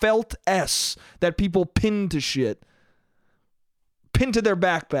like a felt S that people pinned to shit. Pinned to their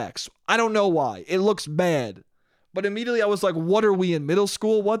backpacks. I don't know why. It looks bad. But immediately I was like, what are we in middle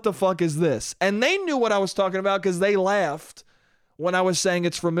school? What the fuck is this? And they knew what I was talking about because they laughed when I was saying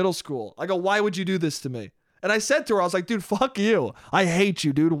it's from middle school. I go, why would you do this to me? And I said to her, I was like, dude, fuck you. I hate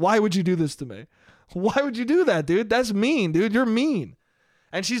you, dude. Why would you do this to me? Why would you do that, dude? That's mean, dude. You're mean.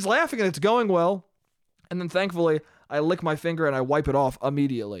 And she's laughing and it's going well. And then thankfully, I lick my finger and I wipe it off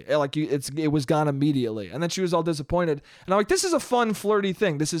immediately. It was gone immediately. And then she was all disappointed. And I'm like, this is a fun, flirty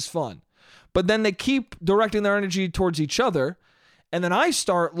thing. This is fun. But then they keep directing their energy towards each other. And then I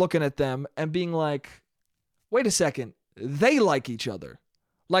start looking at them and being like, wait a second. They like each other.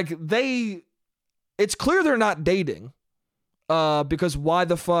 It's clear they're not dating. Because why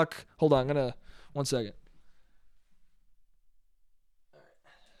the fuck? Hold on, 1 second.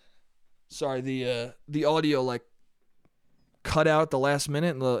 Sorry, the audio like cut out the last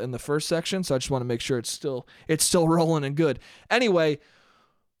minute in the first section, so I just want to make sure it's still rolling and good. Anyway,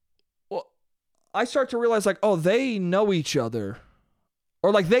 well, I start to realize like, oh, they know each other.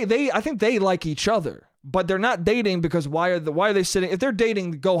 Or like I think they like each other. But they're not dating because why are they sitting? If they're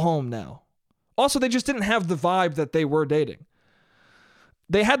dating, go home now. Also, they just didn't have the vibe that they were dating.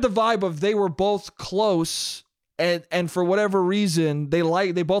 They had the vibe of they were both close and for whatever reason they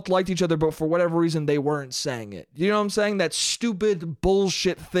both liked each other, but for whatever reason they weren't saying it. You know what I'm saying? That stupid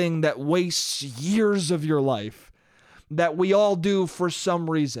bullshit thing that wastes years of your life. that we all do for some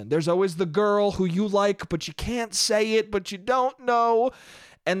reason. There's always the girl who you like, but you can't say it, but you don't know.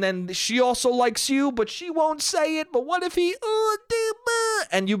 And then she also likes you, but she won't say it. But what if he,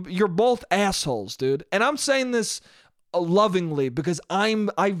 and you're both assholes, dude. And I'm saying this lovingly because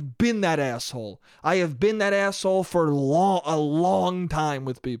I've been that asshole. I have been that asshole for a long time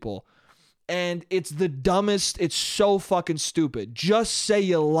with people. And it's the dumbest. It's so fucking stupid. Just say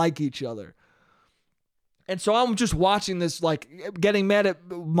you like each other. And so I'm just watching this, like, getting mad at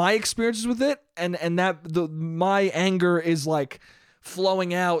my experiences with it, and my anger is like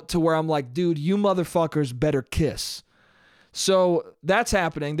flowing out to where I'm like, dude, you motherfuckers better kiss. So that's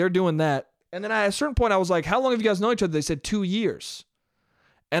happening. They're doing that. And then at a certain point, I was like, how long have you guys known each other? They said 2 years.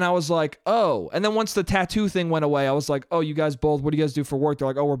 And I was like, oh. And then once the tattoo thing went away, I was like, oh, you guys both, what do you guys do for work? They're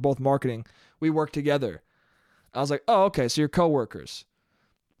like, oh, we're both marketing. We work together. I was like, oh, okay, so you're coworkers.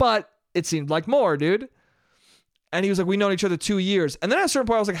 But it seemed like more, dude. And he was like, we known each other 2 years. And then at a certain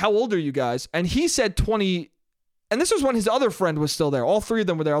point, I was like, how old are you guys? And he said 20. And this was when his other friend was still there. All three of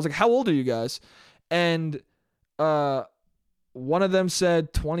them were there. I was like, how old are you guys? And one of them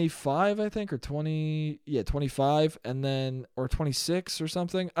said 25, I think, or 20. Yeah, 25. And then, or 26 or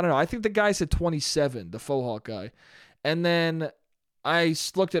something. I don't know. I think the guy said 27, the faux hawk guy. And then I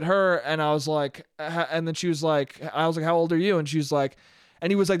looked at her and I was like, and then she was like, I was like, how old are you? And she was like,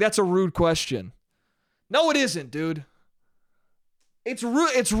 and he was like, that's a rude question. No, it isn't, dude. It's rude.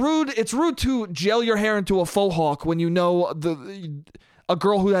 It's rude to gel your hair into a faux hawk when you know a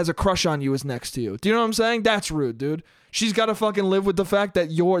girl who has a crush on you is next to you. Do you know what I'm saying? That's rude, dude. She's got to fucking live with the fact that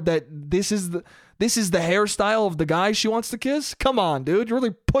this is the hairstyle of the guy she wants to kiss. Come on, dude. You're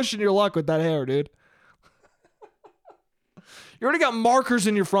really pushing your luck with that hair, dude. You already got markers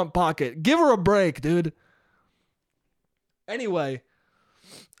in your front pocket. Give her a break, dude. Anyway,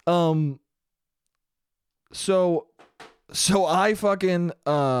 So I fucking,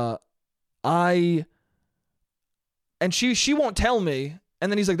 and she won't tell me.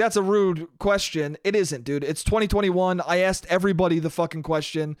 And then he's like, that's a rude question. It isn't, dude. It's 2021. I asked everybody the fucking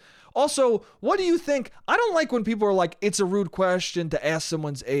question. Also, what do you think? I don't like when people are like, it's a rude question to ask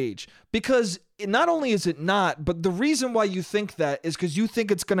someone's age. Because not only is it not, but the reason why you think that is because you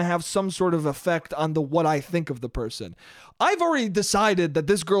think it's going to have some sort of effect on what I think of the person. I've already decided that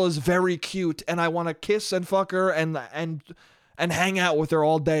this girl is very cute and I want to kiss and fuck her and hang out with her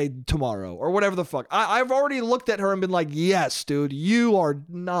all day tomorrow or whatever the fuck. I've already looked at her and been like, yes, dude, you are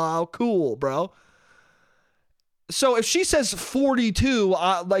cool, bro. So if she says 42,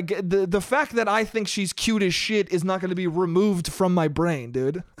 like the fact that I think she's cute as shit is not going to be removed from my brain,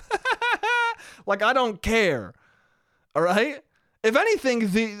 dude. Like, I don't care. All right? If anything,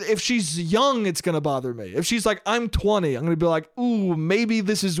 if she's young, it's going to bother me. If she's like, I'm 20, I'm going to be like, ooh, maybe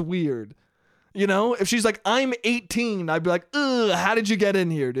this is weird. You know? If she's like, I'm 18, I'd be like, ugh, how did you get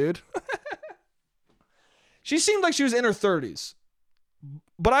in here, dude? She seemed like she was in her 30s.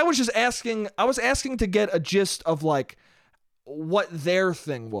 But I was asking to get a gist of like what their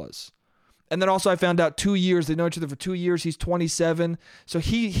thing was. And then also I found out 2 years, they know each other for 2 years. He's 27. So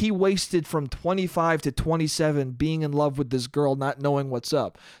he wasted from 25 to 27 being in love with this girl, not knowing what's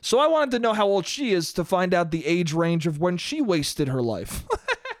up. So I wanted to know how old she is to find out the age range of when she wasted her life.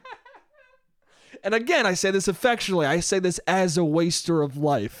 And again, I say this affectionately. I say this as a waster of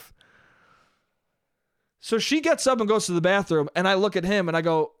life. So she gets up and goes to the bathroom, and I look at him, and I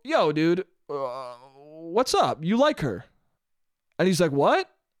go, yo, dude, what's up? You like her? And he's like, what?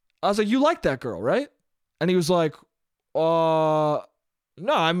 I was like, you like that girl, right? And he was like, no,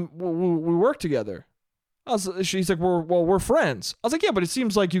 we work together. She's like, we're friends. I was like, yeah, but it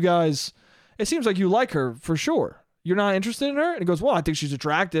seems like you like her for sure. You're not interested in her? And he goes, well, I think she's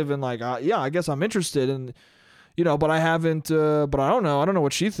attractive, and like, yeah, I guess I'm interested, and but I haven't, but I don't know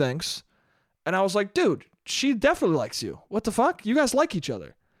what she thinks. And I was like, dude, she definitely likes you. What the fuck? You guys like each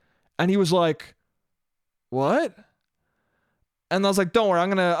other. And he was like, what? And I was like, don't worry, I'm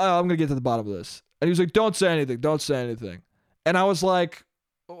gonna get to the bottom of this. And he was like, don't say anything. And I was like,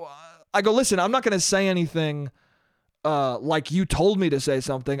 I go, listen, I'm not gonna say anything like you told me to say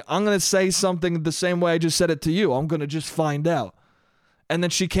something. I'm gonna say something the same way I just said it to you. I'm gonna just find out. And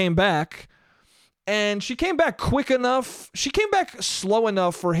then she came back. And she came back quick enough. She came back slow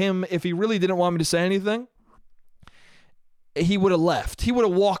enough for him. If he really didn't want me to say anything, he would have left. He would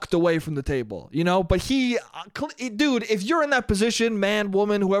have walked away from the table, But dude, if you're in that position, man,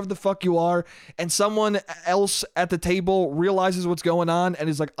 woman, whoever the fuck you are, and someone else at the table realizes what's going on and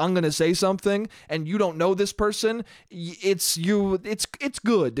is like, I'm going to say something, and you don't know this person, it's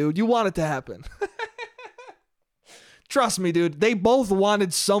good, dude. You want it to happen. Trust me, dude. They both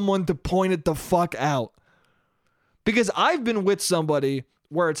wanted someone to point it the fuck out. Because I've been with somebody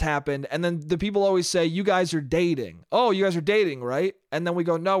where it's happened, and then the people always say, you guys are dating. Oh, you guys are dating, right? And then we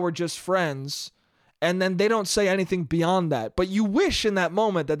go, no, we're just friends. And then they don't say anything beyond that. But you wish in that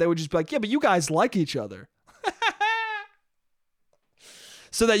moment that they would just be like, yeah, but you guys like each other.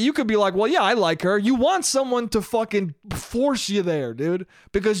 So that you could be like, well, yeah, I like her. You want someone to fucking force you there, dude.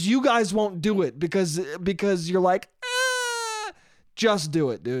 Because you guys won't do it. Because you're like, just do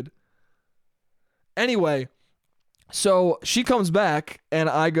it, dude. Anyway, so she comes back and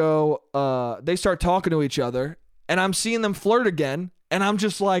I go, they start talking to each other and I'm seeing them flirt again. And I'm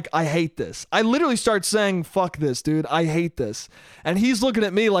just like, I hate this. I literally start saying, fuck this, dude. I hate this. And he's looking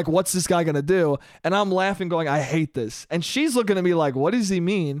at me like, what's this guy going to do? And I'm laughing going, I hate this. And she's looking at me like, what does he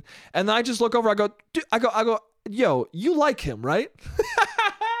mean? And then I just look over, I go, dude, I go, yo, you like him, right?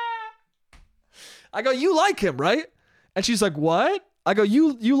 I go, you like him, right? And she's like, what? I go,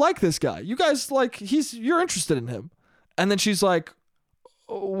 you like this guy. You guys like, you're interested in him. And then she's like,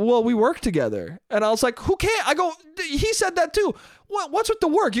 well, we work together. And I was like, who can't? I go, he said that too. What's with the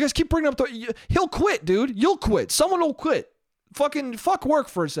work? You guys keep bringing up he'll quit, dude. You'll quit. Someone will quit. Fuck work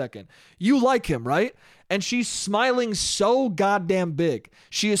for a second. You like him, right? And she's smiling so goddamn big.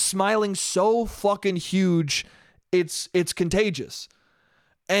 She is smiling so fucking huge. It's contagious.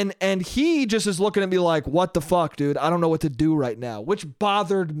 And he just is looking at me like, what the fuck, dude? I don't know what to do right now, which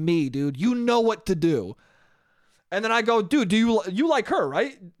bothered me, dude. You know what to do. And then I go, dude, do you like her,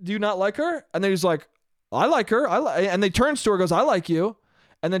 right? Do you not like her? And then he's like, I like her. And they turns to her, goes, I like you.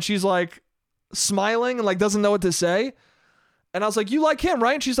 And then she's like smiling and like doesn't know what to say. And I was like, you like him,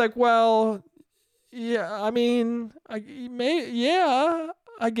 right? And she's like, well, yeah, I mean, yeah,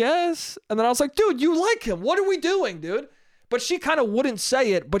 I guess. And then I was like, dude, you like him. What are we doing, dude? But she kind of wouldn't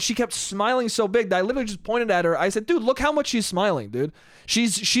say it, but she kept smiling so big that I literally just pointed at her. I said, dude, look how much she's smiling, dude.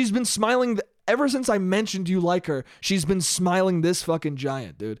 She's been smiling ever since I mentioned you like her. She's been smiling this fucking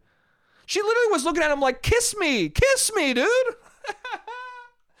giant, dude. She literally was looking at him like, kiss me, dude.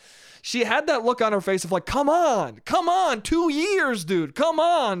 She had that look on her face of like, come on, 2 years, dude. Come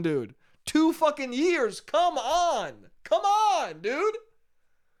on, dude. 2 fucking years. Come on, dude.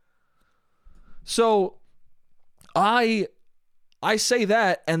 So I say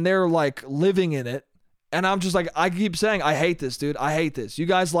that and they're like living in it. And I'm just like, I keep saying, I hate this, dude. I hate this. You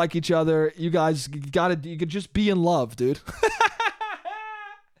guys like each other. You guys you could just be in love, dude.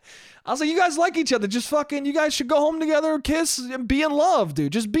 I was like, you guys like each other. Just fucking, you guys should go home together, kiss, and be in love,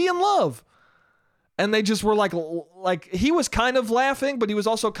 dude. Just be in love. And they just were like, he was kind of laughing, but he was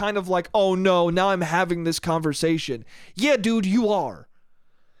also kind of like, oh no, now I'm having this conversation. Yeah, dude, you are.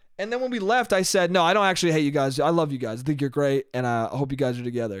 And then when we left, I said, no, I don't actually hate you guys. I love you guys. I think you're great. And I hope you guys are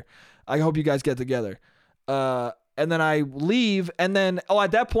together. I hope you guys get together. And then I leave. And then,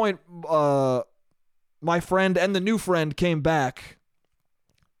 at that point, my friend and the new friend came back.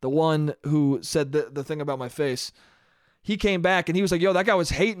 The one who said the thing about my face, he came back and he was like, yo, that guy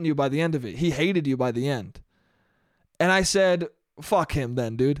was hating you by the end of it. He hated you by the end. And I said, fuck him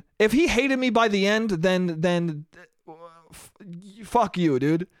then, dude. If he hated me by the end, then fuck you,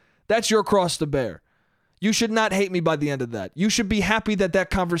 dude. That's your cross to bear. You should not hate me by the end of that. You should be happy that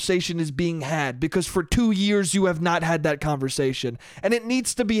that conversation is being had because for 2 years you have not had that conversation and it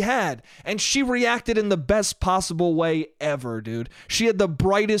needs to be had. And she reacted in the best possible way ever, dude. She had the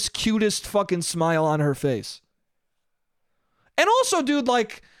brightest, cutest fucking smile on her face. And also, dude,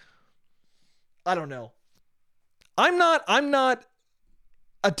 like, I don't know. I'm not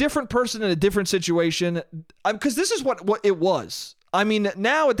a different person in a different situation because this is what it was. I mean,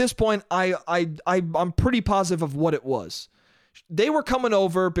 now at this point, I'm pretty positive of what it was. They were coming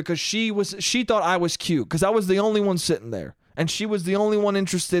over because she thought I was cute because I was the only one sitting there, and she was the only one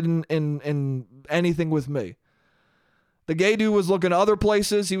interested in anything with me. The gay dude was looking other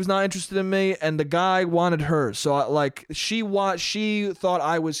places. He was not interested in me, and the guy wanted her. So she thought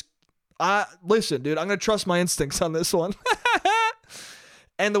I was. Listen, dude, I'm gonna trust my instincts on this one.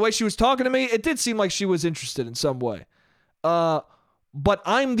 And the way she was talking to me, it did seem like she was interested in some way. But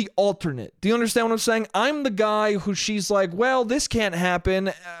I'm the alternate. Do you understand what I'm saying? I'm the guy who she's like, well, this can't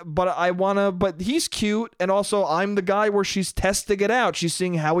happen, but he's cute. And also I'm the guy where she's testing it out. She's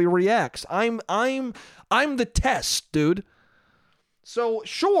seeing how he reacts. I'm the test, dude. So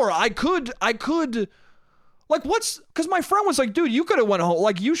sure, I could like because my friend was like, dude, you could have went home.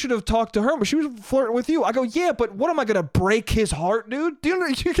 Like you should have talked to her, but she was flirting with you. I go, yeah, but what am I going to break his heart, dude? Do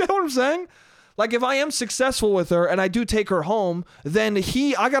you get what I'm saying? Like, if I am successful with her and I do take her home, then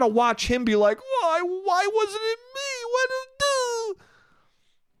I gotta watch him be like, why wasn't it me? What did I do?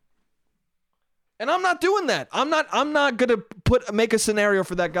 And I'm not doing that. I'm not gonna make a scenario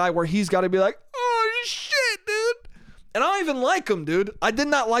for that guy where he's gotta be like, oh shit, dude. And I don't even like him, dude. I did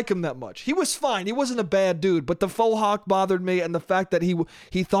not like him that much. He was fine. He wasn't a bad dude, but the faux hawk bothered me, and the fact that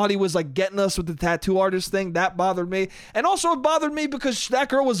he thought he was like getting us with the tattoo artist thing, that bothered me. And also it bothered me because that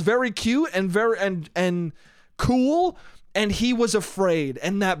girl was very cute and very and cool, and he was afraid,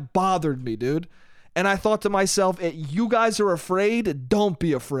 and that bothered me, dude. And I thought to myself, you guys are afraid, don't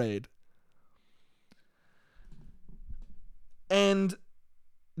be afraid. And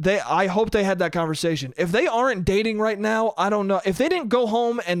I hope they had that conversation. If they aren't dating right now, I don't know. If they didn't go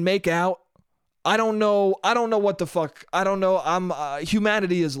home and make out, I don't know what the fuck. I don't know.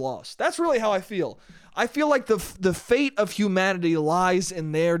 Humanity is lost. That's really how I feel. I feel like the fate of humanity lies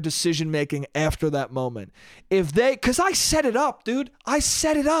in their decision making after that moment. Because I set it up, dude. I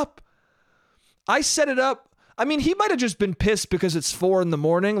set it up. I mean, he might have just been pissed because it's 4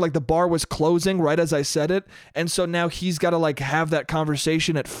 a.m, like the bar was closing right as I said it, and so now he's got to like have that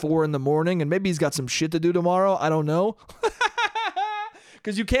conversation at 4 a.m, and maybe he's got some shit to do tomorrow. I don't know.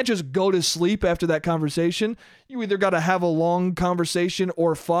 Because you can't just go to sleep after that conversation. You either got to have a long conversation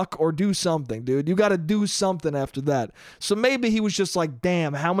or fuck or do something, dude. You got to do something after that. So maybe he was just like,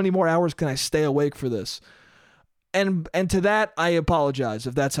 damn, how many more hours can I stay awake for this? And to that, I apologize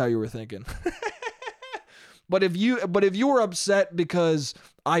if that's how you were thinking. But if you were upset because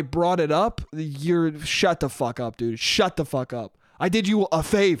I brought it up, you're shut the fuck up, dude. Shut the fuck up. I did you a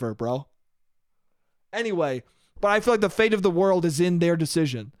favor, bro. Anyway, but I feel like the fate of the world is in their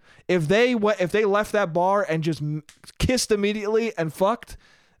decision. If they left that bar and just kissed immediately and fucked,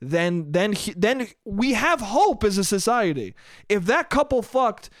 then we have hope as a society. If that couple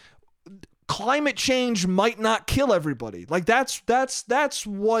fucked, climate change might not kill everybody. Like that's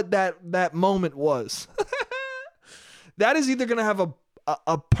what that moment was. That is either going to have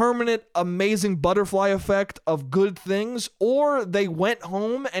a permanent, amazing butterfly effect of good things, or they went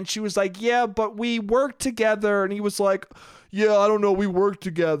home and she was like, yeah, but we worked together. And he was like, yeah, I don't know, we worked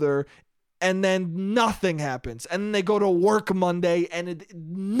together. And then nothing happens. And then they go to work Monday and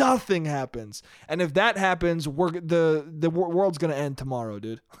nothing happens. And if that happens, the world's going to end tomorrow,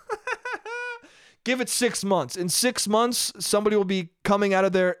 dude. Give it 6 months. In 6 months, somebody will be coming out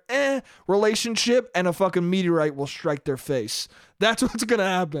of their relationship and a fucking meteorite will strike their face. That's what's going to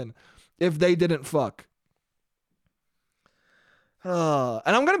happen if they didn't fuck. And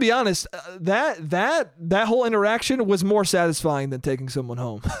I'm going to be honest, that whole interaction was more satisfying than taking someone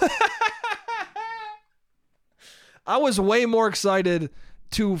home. I was way more excited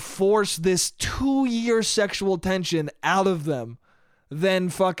to force this 2-year sexual tension out of them than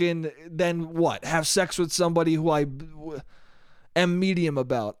what? Have sex with somebody who I am medium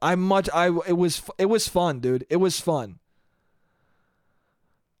about. It was fun, dude. It was fun.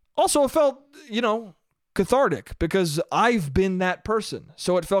 Also, it felt, cathartic because I've been that person.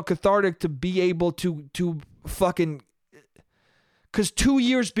 So it felt cathartic to be able to fucking, because 2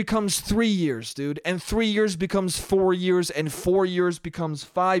 years becomes 3 years, dude, and 3 years becomes 4 years, and 4 years becomes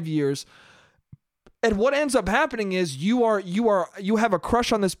 5 years. And what ends up happening is you have a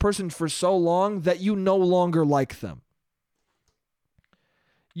crush on this person for so long that you no longer like them.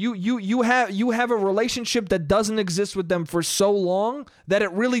 You have a relationship that doesn't exist with them for so long that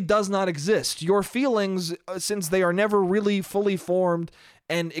it really does not exist. Your feelings, since they are never really fully formed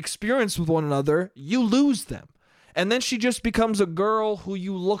and experienced with one another, you lose them. And then she just becomes a girl who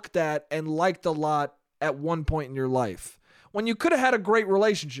you looked at and liked a lot at one point in your life, when you could have had a great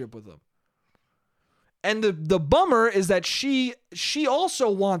relationship with them. And the bummer is that she also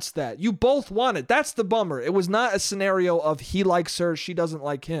wants that. You both want it. That's the bummer. It was not a scenario of he likes her, she doesn't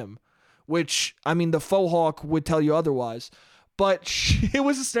like him, which, I mean, the faux hawk would tell you otherwise. But it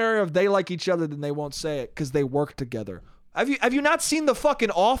was a scenario of they like each other, then they won't say it because they work together. Have you not seen The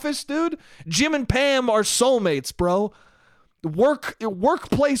fucking Office, dude? Jim and Pam are soulmates, bro.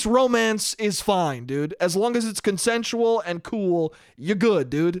 Workplace romance is fine, dude. As long as it's consensual and cool, you're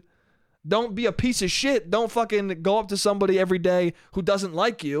good, dude. Don't be a piece of shit. Don't fucking go up to somebody every day who doesn't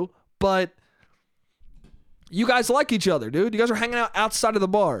like you, but you guys like each other, dude. You guys are hanging out outside of the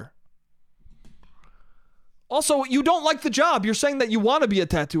bar. Also, you don't like the job. You're saying that you want to be a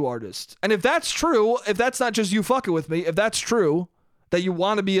tattoo artist. And if that's true, if that's not just you fucking with me, if that's true, that you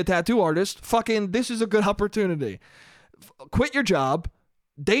want to be a tattoo artist, fucking this is a good opportunity. Quit your job,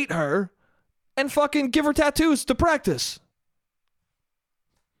 date her, and fucking give her tattoos to practice.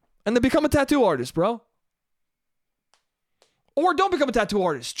 And then become a tattoo artist, bro. Or don't become a tattoo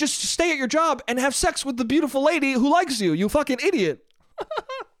artist. Just stay at your job and have sex with the beautiful lady who likes you, you fucking idiot.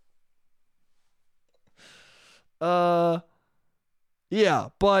 Yeah,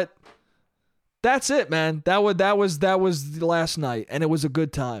 but that's it, man. That was the last night, and it was a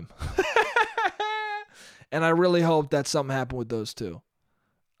good time. And I really hope that something happened with those two.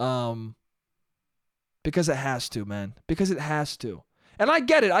 Because it has to, man. Because it has to. And I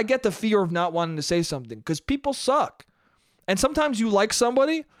get it. I get the fear of not wanting to say something because people suck. And sometimes you like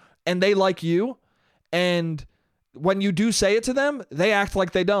somebody and they like you. And when you do say it to them, they act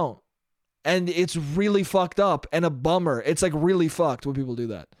like they don't. And it's really fucked up and a bummer. It's like really fucked when people do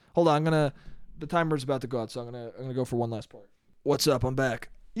that. Hold on, the timer's about to go out, so I'm gonna go for one last part. What's up? I'm back.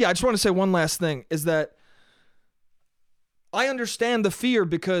 Yeah, I just want to say one last thing is that I understand the fear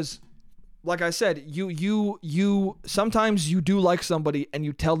because, like I said, you sometimes you do like somebody and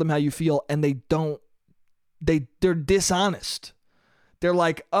you tell them how you feel and they're dishonest. They're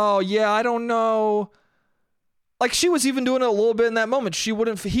like, oh yeah, I don't know. Like she was even doing it a little bit in that moment.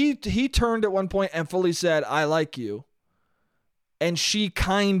 He turned at one point and fully said, I like you. And she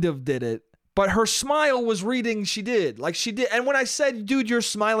kind of did it. But her smile was reading she did. Like she did. And when I said, dude, you're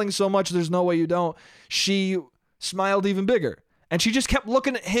smiling so much, there's no way you don't. She smiled even bigger. And she just kept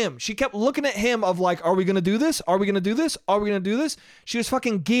looking at him. She kept looking at him of like, are we going to do this? Are we going to do this? Are we going to do this? She was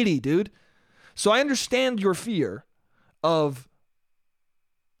fucking giddy, dude. So I understand your fear of,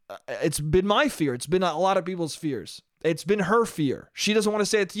 it's been my fear. It's been a lot of people's fears. It's been her fear. She doesn't want to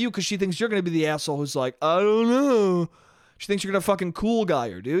say it to you because she thinks you're going to be the asshole who's like, I don't know. She thinks you're going to fucking cool guy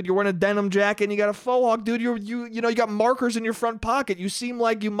her, dude. You're wearing a denim jacket and you got a faux hawk, dude. You got markers in your front pocket. You seem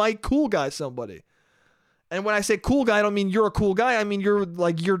like you might cool guy somebody. And when I say cool guy, I don't mean you're a cool guy. I mean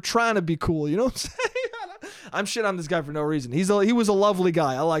you're trying to be cool. You know what I'm saying? I'm shit on this guy for no reason. He was a lovely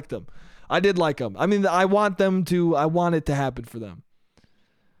guy. I liked him. I did like him. I mean, I want it to happen for them.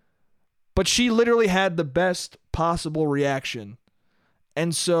 But she literally had the best possible reaction.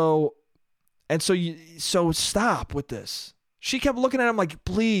 And so stop with this. She kept looking at him like,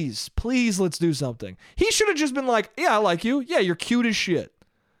 please, let's do something. He should have just been like, yeah, I like you. Yeah, you're cute as shit.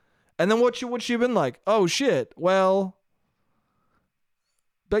 And then what she have been like? Oh shit. Well,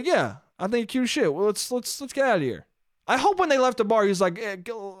 but yeah, I think you're cute as shit. Well, let's get out of here. I hope when they left the bar, he was like, can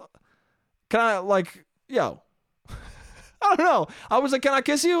I like, yo. I don't know. I was like, can I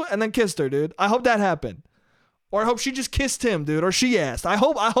kiss you? And then kissed her, dude. I hope that happened. Or I hope she just kissed him, dude. Or she asked. I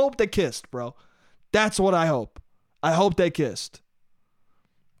hope they kissed, bro. That's what I hope. I hope they kissed.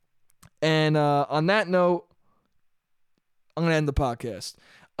 And on that note, I'm going to end the podcast.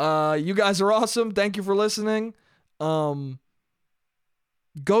 You guys are awesome. Thank you for listening. Go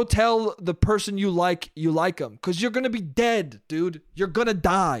tell the person you like them. Because you're going to be dead, dude. You're going to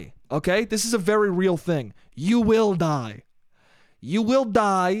die. Okay? This is a very real thing. You will die. You will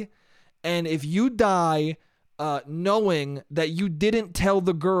die. And if you die knowing that you didn't tell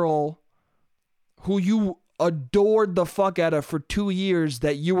the girl who you adored the fuck out of for 2 years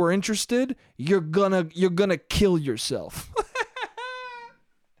that you were interested, you're gonna kill yourself.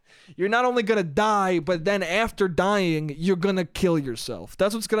 You're not only gonna die, but then after dying, you're gonna kill yourself.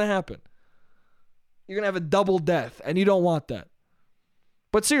 That's what's gonna happen. You're gonna have a double death, and you don't want that.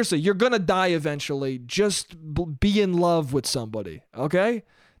 But seriously, you're gonna die eventually. Just be in love with somebody, okay?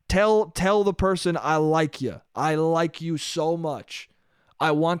 Tell the person, I like you. I like you so much.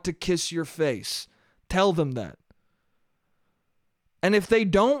 I want to kiss your face. Tell them that. And if they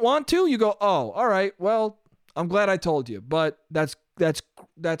don't want to, you go, oh, all right, well, I'm glad I told you, but that's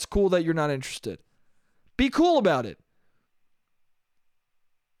cool that you're not interested. Be cool about it.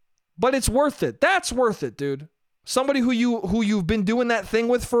 But it's worth it. That's worth it, dude. Somebody who you've been doing that thing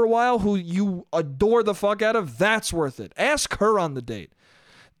with for a while, who you adore the fuck out of, that's worth it. Ask her on the date.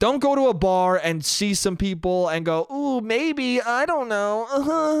 Don't go to a bar and see some people and go, ooh, maybe, I don't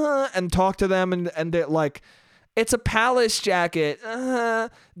know, and talk to them and they're like, it's a Palace jacket.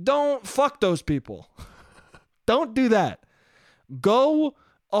 Don't fuck those people. Don't do that. Go.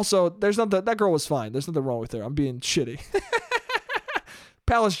 Also, that girl was fine. There's nothing wrong with her. I'm being shitty.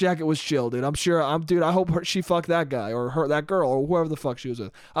 Palace jacket was chill, dude. I hope she fucked that guy or that girl or whoever the fuck she was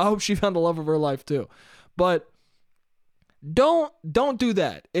with. I hope she found the love of her life too. But don't do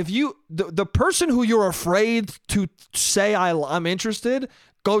that. If the person who you're afraid to say I'm interested,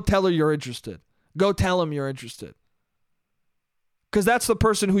 go tell her you're interested. Go tell him you're interested. Because that's the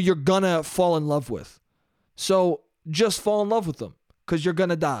person who you're gonna fall in love with. So just fall in love with them because you're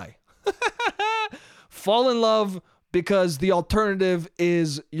gonna die. Fall in love because the alternative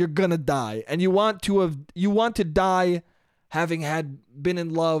is you're gonna die, and you want to die having been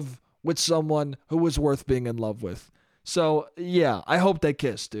in love with someone who was worth being in love with. So yeah, I hope they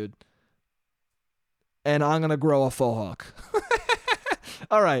kiss, dude. And I'm gonna grow a faux hawk.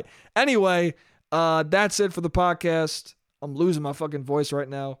 All right. Anyway, that's it for the podcast. I'm losing my fucking voice right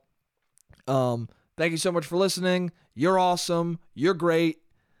now. Thank you so much for listening. You're awesome. You're great.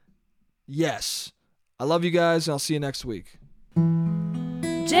 Yes. I love you guys, and I'll see you next week.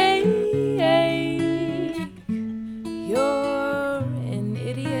 Jake, you're an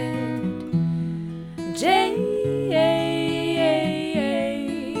idiot. Jake,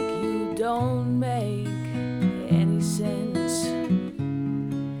 you don't make any sense.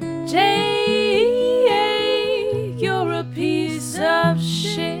 Jake, you're a piece of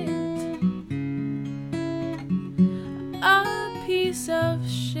shit. A piece of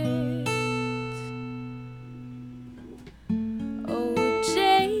shit.